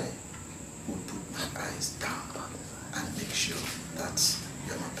 I will put my eyes down and make sure that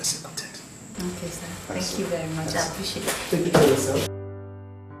you are not persecuted. Okay, sir. Thank you very much. I appreciate it. Take it for yourself.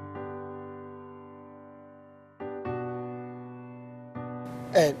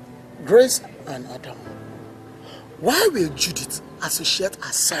 Grace and Adam, why will Judith associate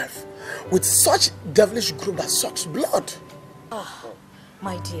herself with such devilish group that sucks blood? Ah,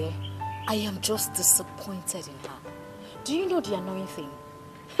 my dear, I am just disappointed in her. Do you know the annoying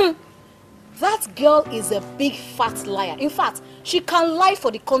thing? That girl is a big fat liar. In fact, she can lie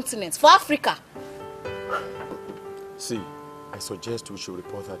for the continent, for Africa. See, I suggest we should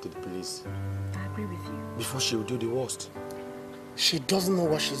report her to the police. I agree with you. Before she will do the worst. She doesn't know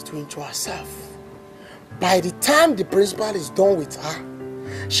what she's doing to herself. By the time the principal is done with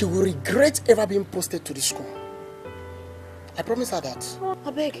her, she will regret ever being posted to the school. I promise her that.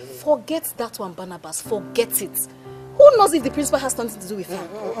 I beg, forget that one, Barnabas. Forget it. Who knows if the principal has something to do with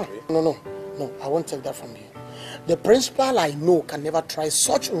her? No, I won't take that from you. The principal I know can never try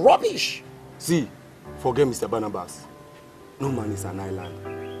such rubbish. See, forget Mr. Barnabas. No man is an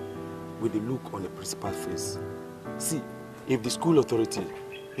island. With the look on the principal's face. See, if the school authority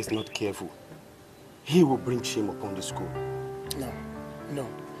is not careful, he will bring shame upon the school. No.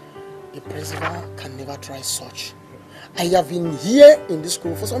 The principal can never try such. I have been here in this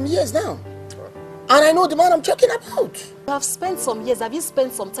school for some years now. And I know the man I'm talking about. You have spent some years, have you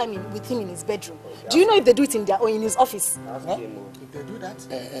spent some time with him in his bedroom? Do you know if they do it in or in his office? If they do that?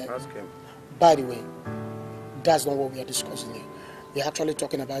 Ask him. By the way, that's not what we are discussing here. We're actually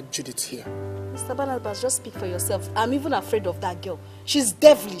talking about Judith here. Mr. Barnabas, just speak for yourself. I'm even afraid of that girl. She's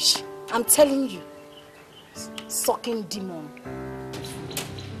devilish. I'm telling you. Sucking demon.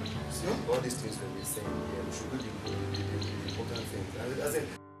 See, all these things that we're saying here, we should do the important things. As in,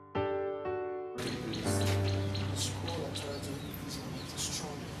 school authority is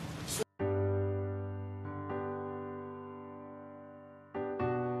strong.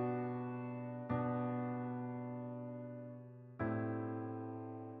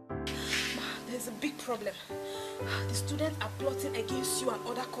 There's a big problem. The students are plotting against you and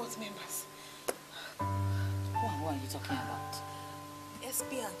other court members. Who are you talking about?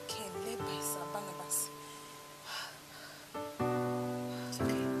 SP and Ken, led by Sir Barnabas. It's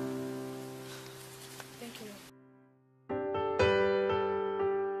okay. Thank you.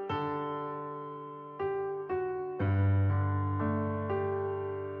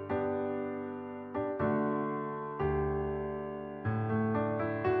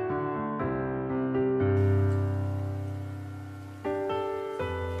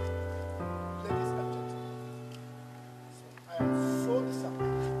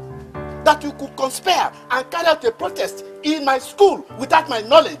 that you could conspire and carry out a protest in my school without my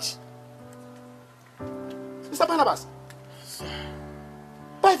knowledge? Mr. Barnabas,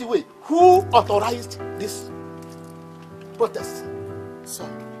 by the way, who authorized this protest? Sir,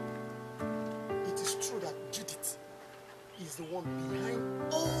 it is true that Judith is the one behind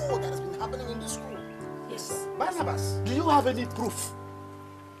all that has been happening in the school. Yes, sir. Barnabas, do you have any proof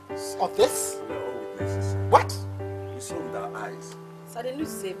of this? We are all witnesses. What? We saw with our eyes. So the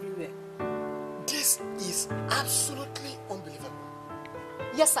news is everywhere. This is absolutely unbelievable.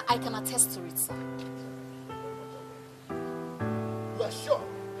 Yes, sir, I can attest to it, sir. You are sure?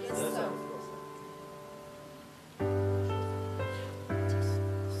 Yes, sir.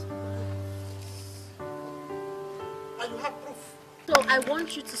 And you have proof? So I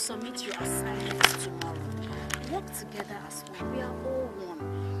want you to submit your assignments tomorrow. Work together as one. We are all one.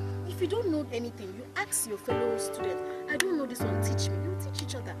 If you don't know anything, you ask your fellow students. I don't know this one, teach me. You teach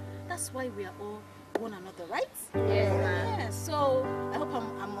each other. That's why we are all one another, right? Yes, Yeah, so I hope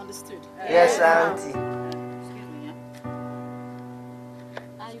I'm understood. Yes, Auntie. Excuse me, yeah?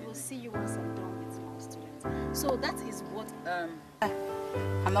 I will see you once I'm done with my students. So that is what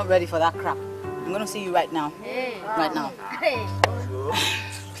I'm not ready for that crap. I'm gonna see you right now. Hey. Right now. Hey.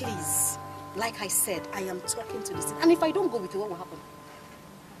 Please, like I said, I am talking to this. And if I don't go with you, what will happen?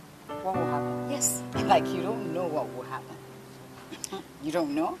 What will happen? Yes. Like you don't know what will happen. You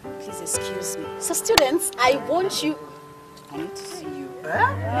don't know? Please excuse me. So students, I want you... I need to see you.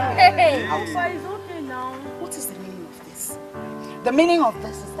 Hey. Outside. It's okay now. What is the meaning of this? The meaning of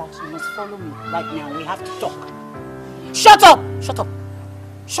this is that you must follow me right now. We have to talk. Shut up! Shut up!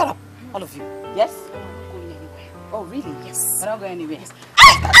 Shut up! All of you. Yes? I'm not going anywhere. Oh, really? Yes. We're not going anywhere. Yes.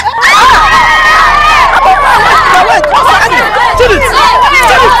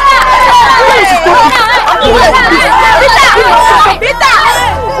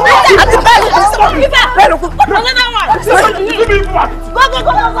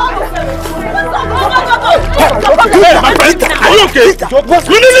 Are you okay? Papa, it's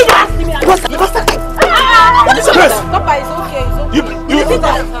okay.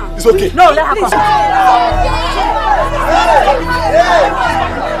 It's okay. No, let her come.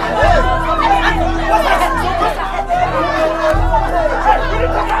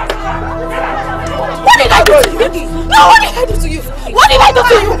 What did I do to you? No, what did I do to you? What did I do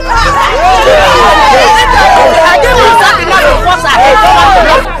to you? I gave you something now to force her head.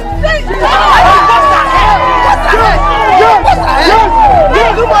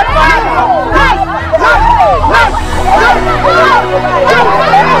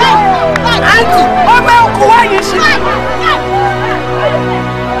 Auntie, why is she?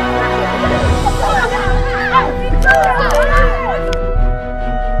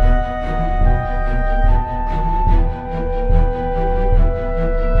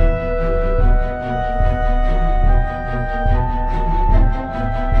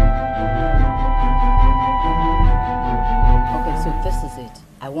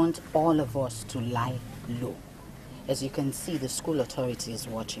 I want all of us to lie low. As you can see, the school authority is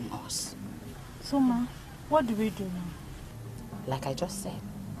watching us. So, Ma, what do we do now? Like I just said,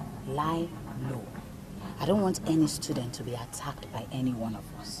 lie low. I don't want any student to be attacked by any one of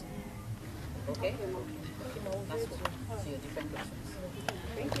us. Okay? That's what. See your different questions.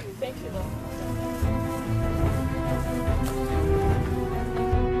 Thank you,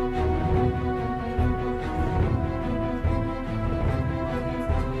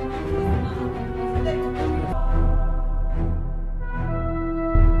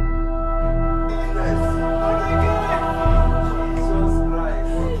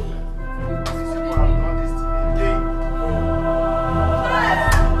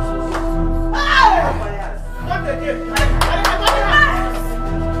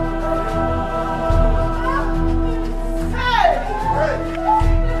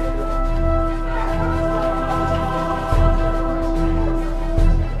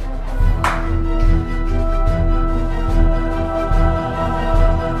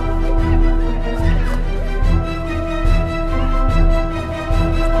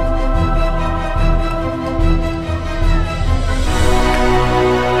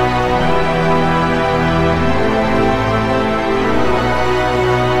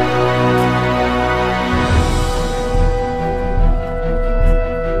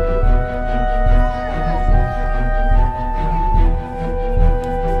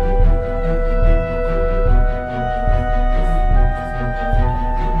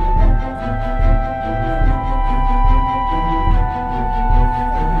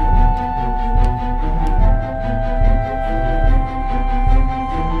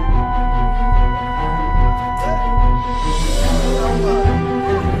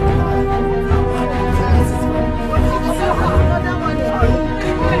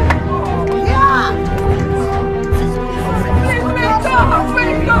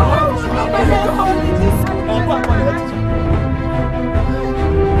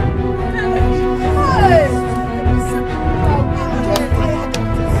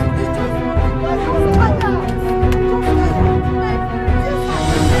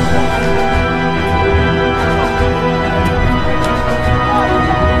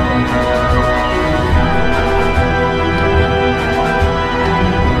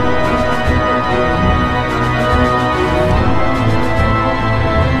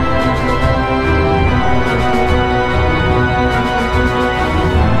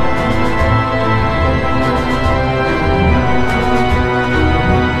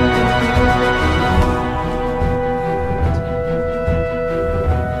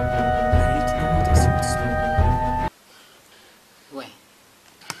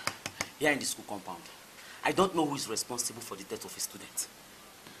 the school compound. I don't know who is responsible for the death of a student.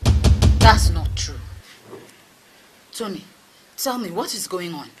 That's not true. Tony, tell me, what is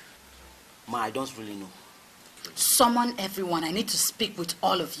going on? Ma, I don't really know. Summon everyone. I need to speak with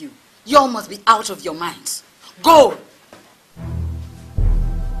all of you. You all must be out of your minds. Go!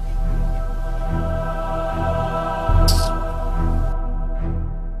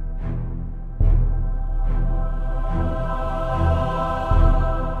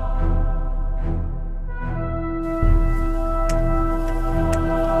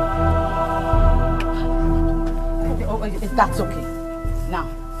 That's okay. Now,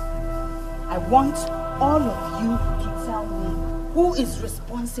 I want all of you to tell me who is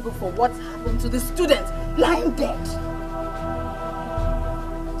responsible for what happened to the student lying dead.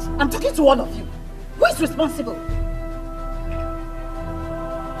 I'm talking to all of you. Who is responsible?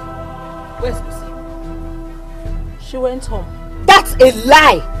 Where's Lucy? She went home. That's a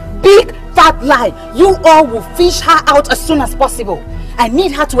lie. Big fat lie. You all will fish her out as soon as possible. I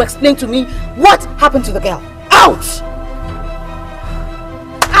need her to explain to me what happened to the girl. Out!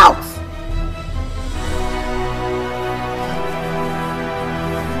 Out!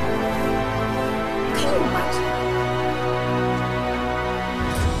 Can you imagine?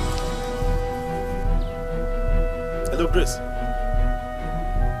 Hello, Grace.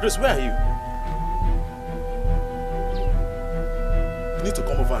 Grace, where are you? You need to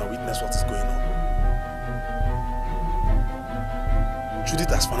come over and witness what is going on. Judith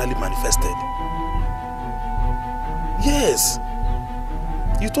has finally manifested. Yes.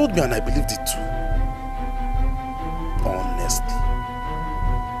 You told me and I believed it too. Honestly.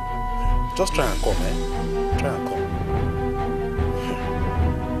 Just try and come, eh? Try and come.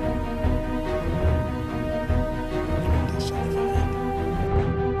 This shall never end.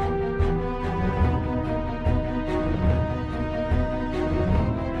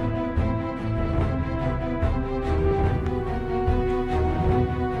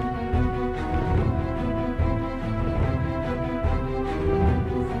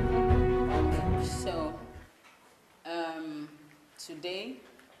 Today,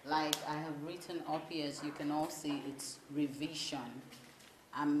 like I have written up here, as you can all see, it's revision.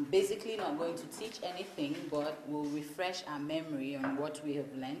 I'm basically not going to teach anything, but we'll refresh our memory on what we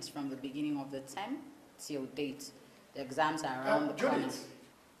have learned from the beginning of the term till date. The exams are around the corner. Judith,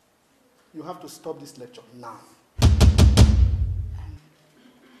 you have to stop this lecture now.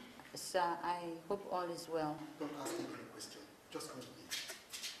 Sir, I hope all is well. Don't ask me any question. Just come to me.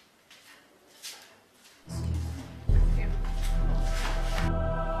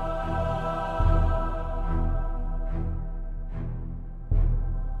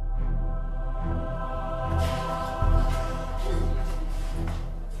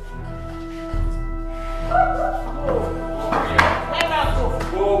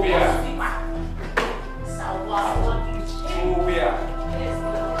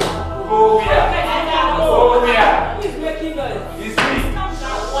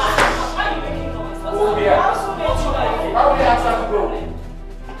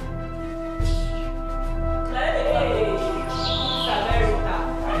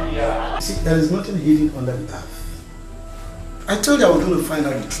 There is nothing hidden under the earth. I told you I was going to find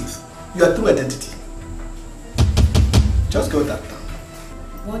out the truth. Your true identity. Just got that down.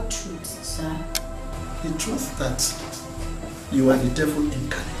 What truth, sir? The truth that you are the devil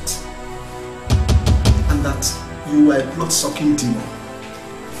incarnate. And that you are a blood-sucking demon.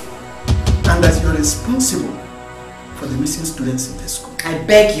 And that you are responsible for the missing students in the school. I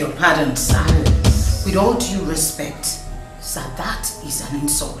beg your pardon, sir. With all due respect, sir, that is an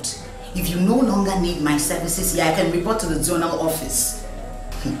insult. If you no longer need my services here, I can report to the zonal office.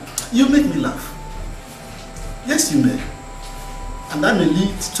 You make me laugh. Yes, you may. And that may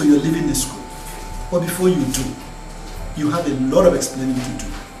lead to your leaving the school. But before you do, you have a lot of explaining to do to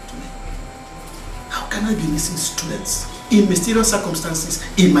me. How can I be missing students in mysterious circumstances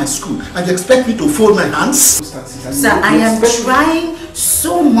in my school and you expect me to fold my hands? Sir, I am trying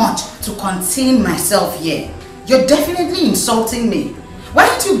so much to contain myself here. You're definitely insulting me. Why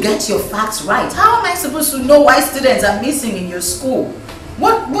don't you get your facts right? How am I supposed to know why students are missing in your school?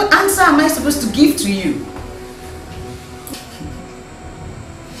 What answer am I supposed to give to you?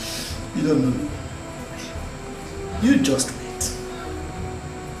 You don't know. You just wait.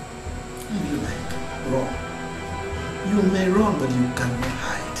 If you like, run. You may run, but you cannot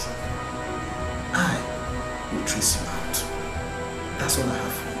hide. I will trace you out. That's all I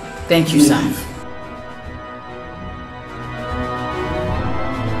have for you. Thank you, sir.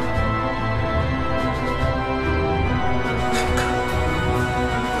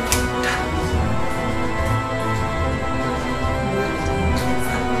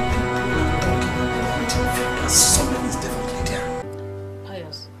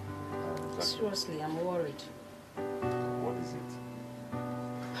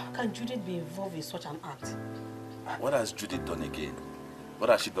 can Judith be involved in such an act? What has Judith done again? What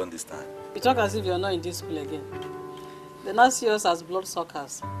has she done this time? You talk as if you're not in this school again. They now see us as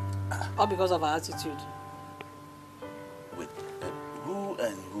bloodsuckers. All because of our attitude. Wait, who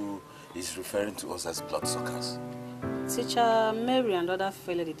and who is referring to us as bloodsuckers? Teacher Mary and other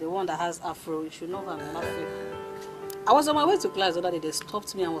lady, the one that has afro, you should know her, I'm laughing. I was on my way to class the other day, they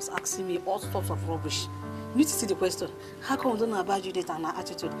stopped me and was asking me all sorts of rubbish. You need to see the question. How come we don't know about Judith and her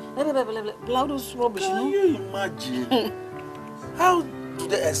attitude? Blah, those rubbish, Can you know? you imagine? How do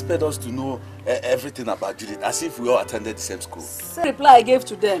they expect us to know everything about Judith as if we all attended the same school? Same reply I gave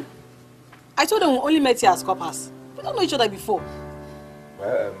to them. I told them we only met here as coppers. We don't know each other before.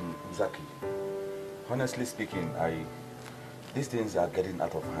 Well, Zaki, honestly speaking, these things are getting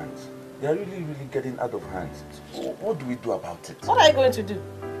out of hand. They are really, really getting out of hand. So what do we do about it? What are you going to do?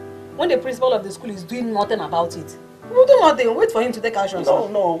 When the principal of the school is doing nothing about it, we'll do nothing. Wait for him to take action.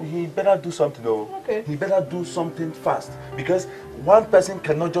 No, he better do something though. Okay. He better do something fast. Because one person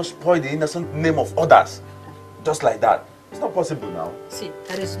cannot just spoil the innocent name of others. Just like that. It's not possible now. See,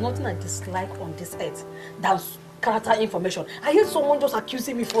 there is nothing I dislike on this earth than character information. I hear someone just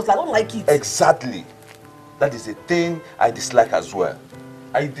accusing me falsely. I don't like it. Exactly. That is a thing I dislike as well.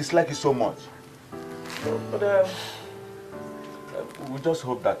 I dislike it so much. But we just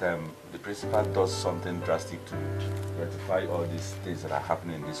hope that the principal does something drastic to rectify all these things that are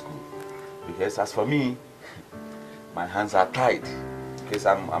happening in this school. Because as for me, my hands are tied. Because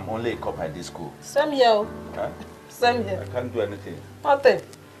I'm only a copper in this school. Same here. Huh? Same here. I can't do anything. Nothing.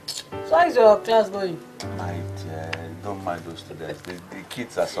 So how is your class going? My dear, don't mind those students. The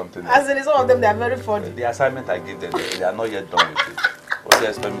kids are something As in, some of them, they are very funny. The assignment I give them, they are not yet done with it. What do you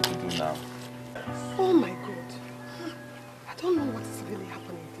expect me to do now? Oh my God. I don't know what is really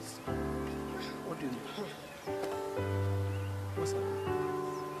happening in this school. What do you mean? What's that?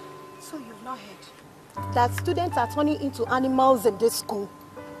 So you've not heard that students are turning into animals in this school?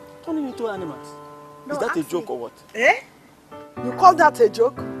 Turning into animals? No, Is that a ask joke me. or what? Eh? You call that a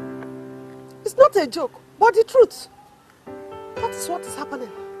joke? It's not a joke, but the truth. That is what is happening.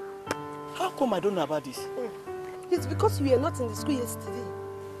 How come I don't know about this? It's because you were not in the school yesterday.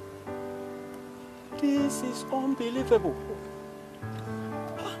 This is unbelievable.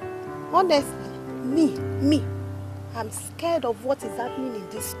 Honestly, me, I'm scared of what is happening in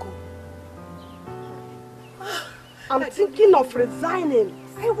this school. I'm thinking of resigning.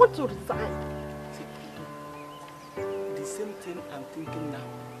 I want to resign. The same thing I'm thinking now.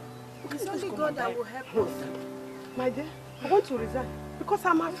 It's only God that will help us. My dear, I want to resign because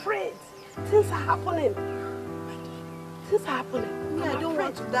I'm afraid. Things are happening. Things are happening. Me, I don't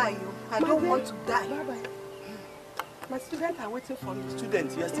want to die, you. I don't want to die. Bye-bye. My students are waiting for me.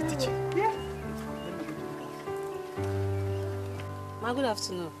 Students, you are still teaching? Yes. Ma, good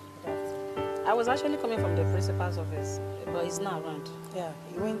afternoon. I was actually coming from the principal's office, but he's not around. Yeah,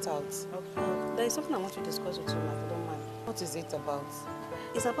 he went out. Okay. There is something I want to discuss with you, ma, if you don't mind. What is it about?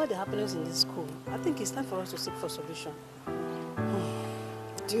 It's about the happenings in this school. I think it's time for us to seek for solution.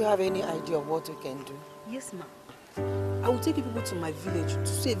 Do you have any idea of what we can do? Yes, ma. I will take you people to my village to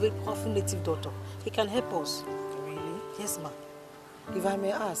see a very powerful native doctor. He can help us. Really? Yes, ma. If I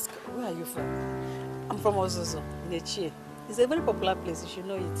may ask, where are you from? I'm from Ozozo, in Essien. It's a very popular place, you should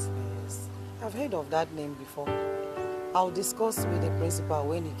know it. Yes. I've heard of that name before. I'll discuss with the principal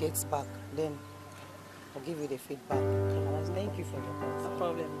when he gets back. Then I'll give you the feedback. Thank you for your help. No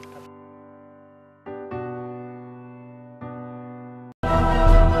problem.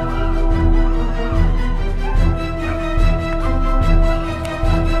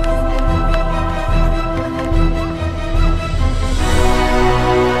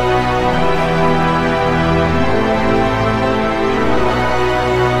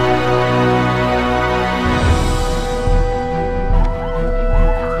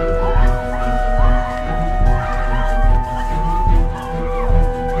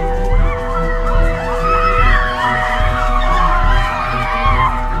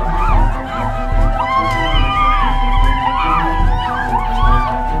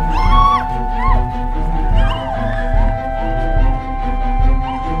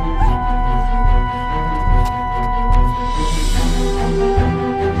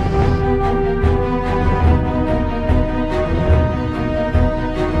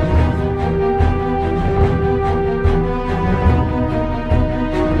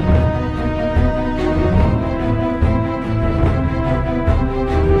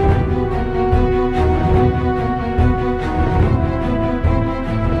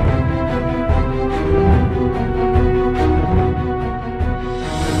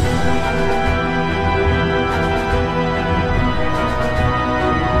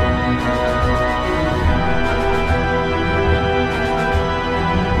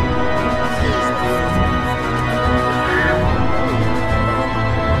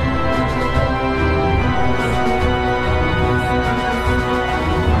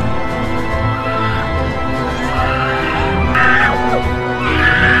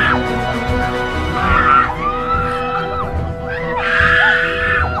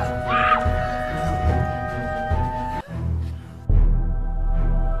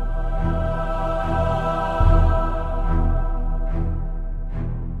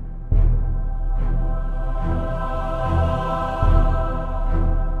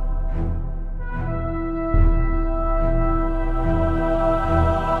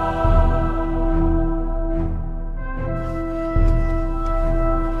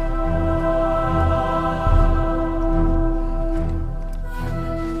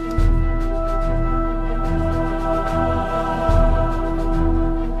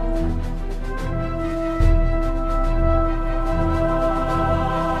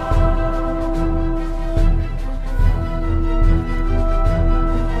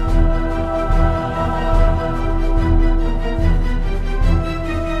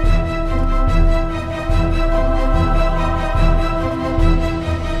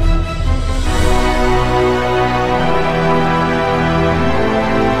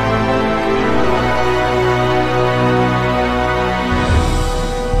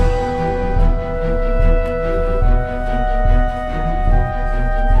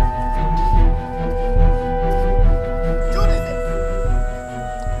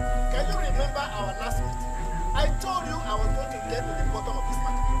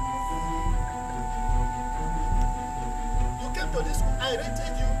 to this school, I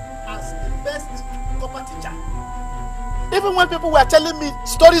rated you as the best copper teacher. Even when people were telling me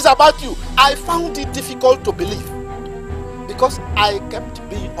stories about you, I found it difficult to believe. Because I kept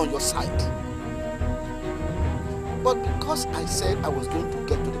being on your side. But because I said I was going to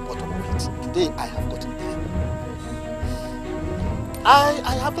get to the bottom of it, today I have gotten there.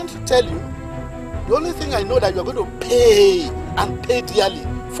 I happen to tell you, the only thing I know that you're going to pay and pay dearly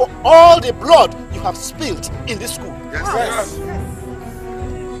for all the blood you have spilled in this school. Yes. Yes.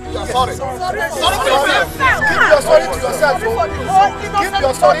 You are sorry. Sorry to yourself. Keep your sorry to yourself. Keep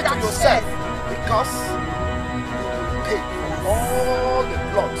your sorry to yourself. Because you pay for all the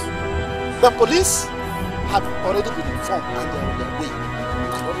blood. The police have already been informed and they are on their way.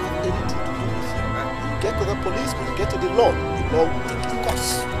 I don't have anything to do with you. When you get to the police, when you get to the law will take its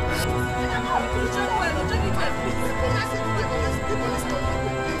course.